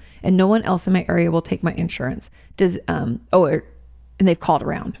scale, and no one else in my area will take my insurance. And they've called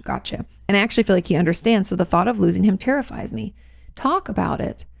around. Gotcha. And I actually feel like he understands, so the thought of losing him terrifies me. Talk about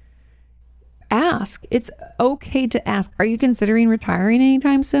it. Ask. It's okay to ask. Are you considering retiring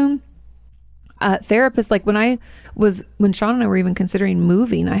anytime soon? Therapists, like when Sean and I were even considering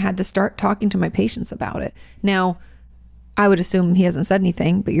moving, I had to start talking to my patients about it. Now, I would assume he hasn't said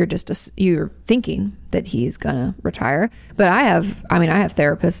anything, but you're thinking that he's gonna retire. But I have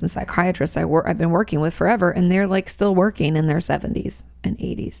therapists and psychiatrists I've been working with forever, and they're still working in their 70s and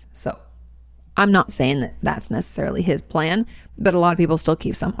 80s. So I'm not saying that that's necessarily his plan, but a lot of people still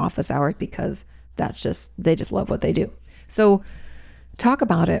keep some office hours because they just love what they do. So talk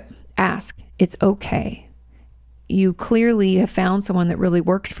about it. Ask. It's okay. You clearly have found someone that really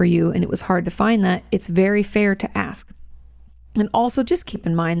works for you, and it was hard to find that. It's very fair to ask. And also just keep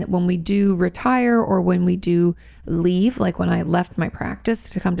in mind that when we do retire or when we do leave, like when I left my practice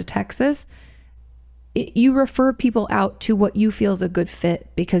to come to Texas, you refer people out to what you feel is a good fit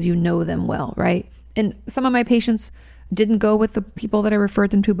because you know them well, right? And some of my patients didn't go with the people that I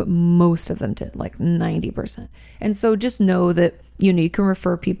referred them to, but most of them did, 90%. And so just know that, you can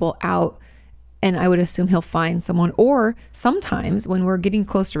refer people out, and I would assume he'll find someone. Or sometimes when we're getting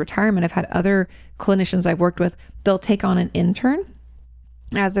close to retirement, I've had other clinicians I've worked with, they'll take on an intern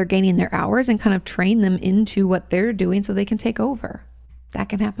as they're gaining their hours and kind of train them into what they're doing so they can take over. That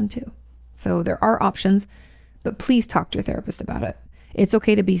can happen too. So there are options, but please talk to your therapist about it. It's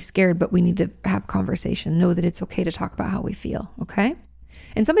okay to be scared, but we need to have conversation. Know that it's okay to talk about how we feel, okay?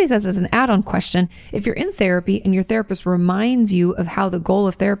 And somebody says, as an add-on question, if you're in therapy and your therapist reminds you of how the goal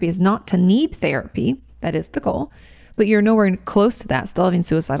of therapy is not to need therapy, that is the goal, but you're nowhere close to that, still having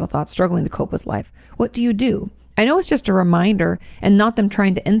suicidal thoughts, struggling to cope with life, what do you do? I know it's just a reminder and not them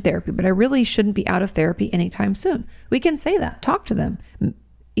trying to end therapy, but I really shouldn't be out of therapy anytime soon. We can say that. Talk to them.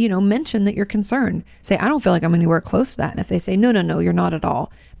 Mention that you're concerned. Say, I don't feel like I'm anywhere close to that. And if they say, no, you're not at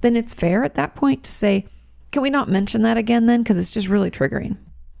all, then it's fair at that point to say, can we not mention that again then? Because it's just really triggering.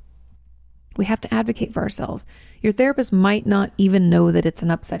 We have to advocate for ourselves. Your therapist might not even know that it's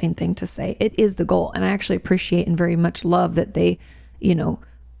an upsetting thing to say. It is the goal. And I actually appreciate and very much love that they,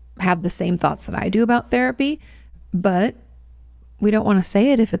 have the same thoughts that I do about therapy, but we don't want to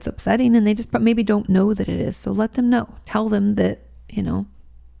say it if it's upsetting, and they just maybe don't know that it is. So let them know. Tell them that,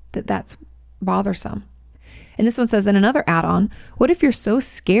 that's bothersome. And this one says, in another add-on, what if you're so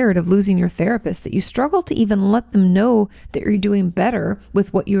scared of losing your therapist that you struggle to even let them know that you're doing better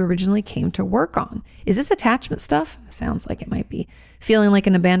with what you originally came to work on? Is this attachment stuff? Sounds like it might be. Feeling like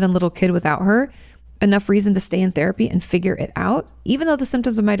an abandoned little kid without her? Enough reason to stay in therapy and figure it out? Even though the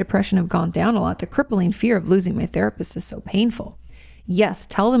symptoms of my depression have gone down a lot, the crippling fear of losing my therapist is so painful. Yes,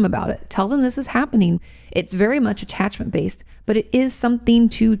 tell them about it. Tell them this is happening. It's very much attachment based, but it is something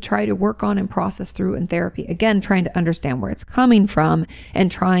to try to work on and process through in therapy. Again, trying to understand where it's coming from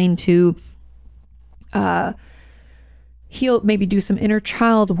and trying to heal, maybe do some inner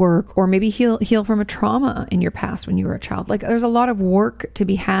child work, or maybe heal from a trauma in your past when you were a child. There's a lot of work to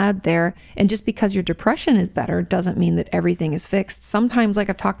be had there. And just because your depression is better doesn't mean that everything is fixed. Sometimes, like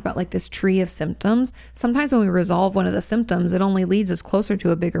I've talked about, this tree of symptoms, sometimes when we resolve one of the symptoms, it only leads us closer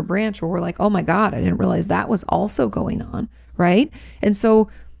to a bigger branch where we're like, oh my God, I didn't realize that was also going on. Right. And so,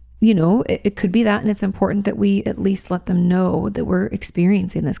 it could be that. And it's important that we at least let them know that we're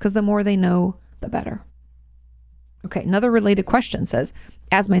experiencing this, because the more they know, the better. Okay, another related question says,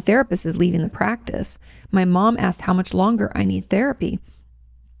 as my therapist is leaving the practice, my mom asked how much longer I need therapy.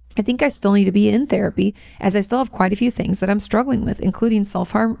 I think I still need to be in therapy, as I still have quite a few things that I'm struggling with, including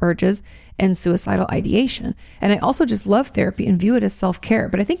self-harm urges and suicidal ideation. And I also just love therapy and view it as self-care,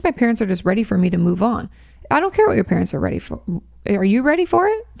 but I think my parents are just ready for me to move on. I don't care what your parents are ready for. Are you ready for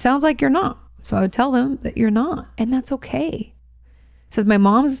it? Sounds like you're not. So I would tell them that you're not, and that's okay. Says, my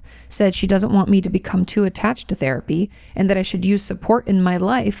mom's said she doesn't want me to become too attached to therapy and that I should use support in my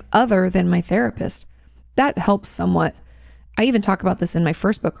life other than my therapist. That helps somewhat. I even talk about this in my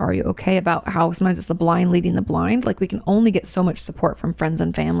first book, Are You Okay?, about how sometimes it's the blind leading the blind. We can only get so much support from friends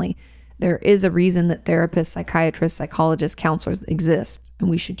and family. There is a reason that therapists, psychiatrists, psychologists, counselors exist, and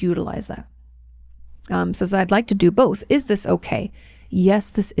we should utilize that. says, I'd like to do both. Is this okay? Yes,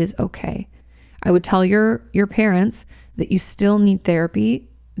 this is okay. I would tell your parents that you still need therapy,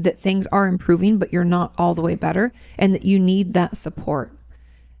 that things are improving, but you're not all the way better, and that you need that support.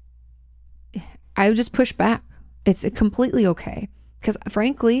 I would just push back. It's completely okay. Because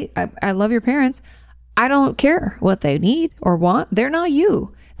frankly, I love your parents. I don't care what they need or want. They're not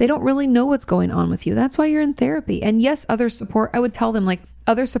you. They don't really know what's going on with you. That's why you're in therapy. And yes, other support, I would tell them like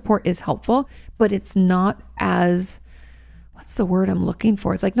other support is helpful, but it's not as, what's the word I'm looking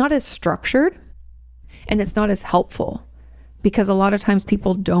for? It's like not as structured and it's not as helpful because a lot of times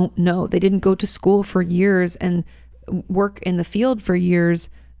people don't know. They didn't go to school for years and work in the field for years.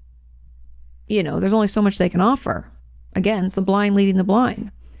 You know, there's only so much they can offer. Again, it's the blind leading the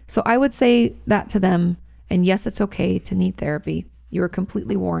blind. So I would say that to them. And yes, it's okay to need therapy. You are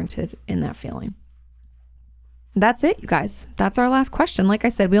completely warranted in that feeling. That's it, you guys. That's our last question. Like I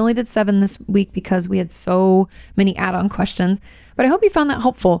said, we only did 7 this week because we had so many add-on questions, but I hope you found that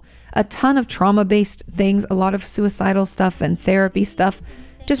helpful. A ton of trauma-based things, a lot of suicidal stuff and therapy stuff.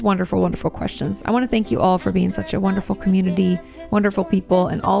 Just wonderful, wonderful questions. I want to thank you all for being such a wonderful community, wonderful people,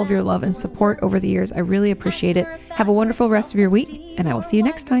 and all of your love and support over the years. I really appreciate it. Have a wonderful rest of your week, and I will see you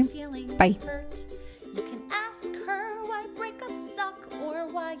next time. Bye. You can ask her why breakups suck or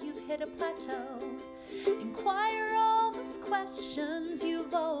why you've hit a plateau.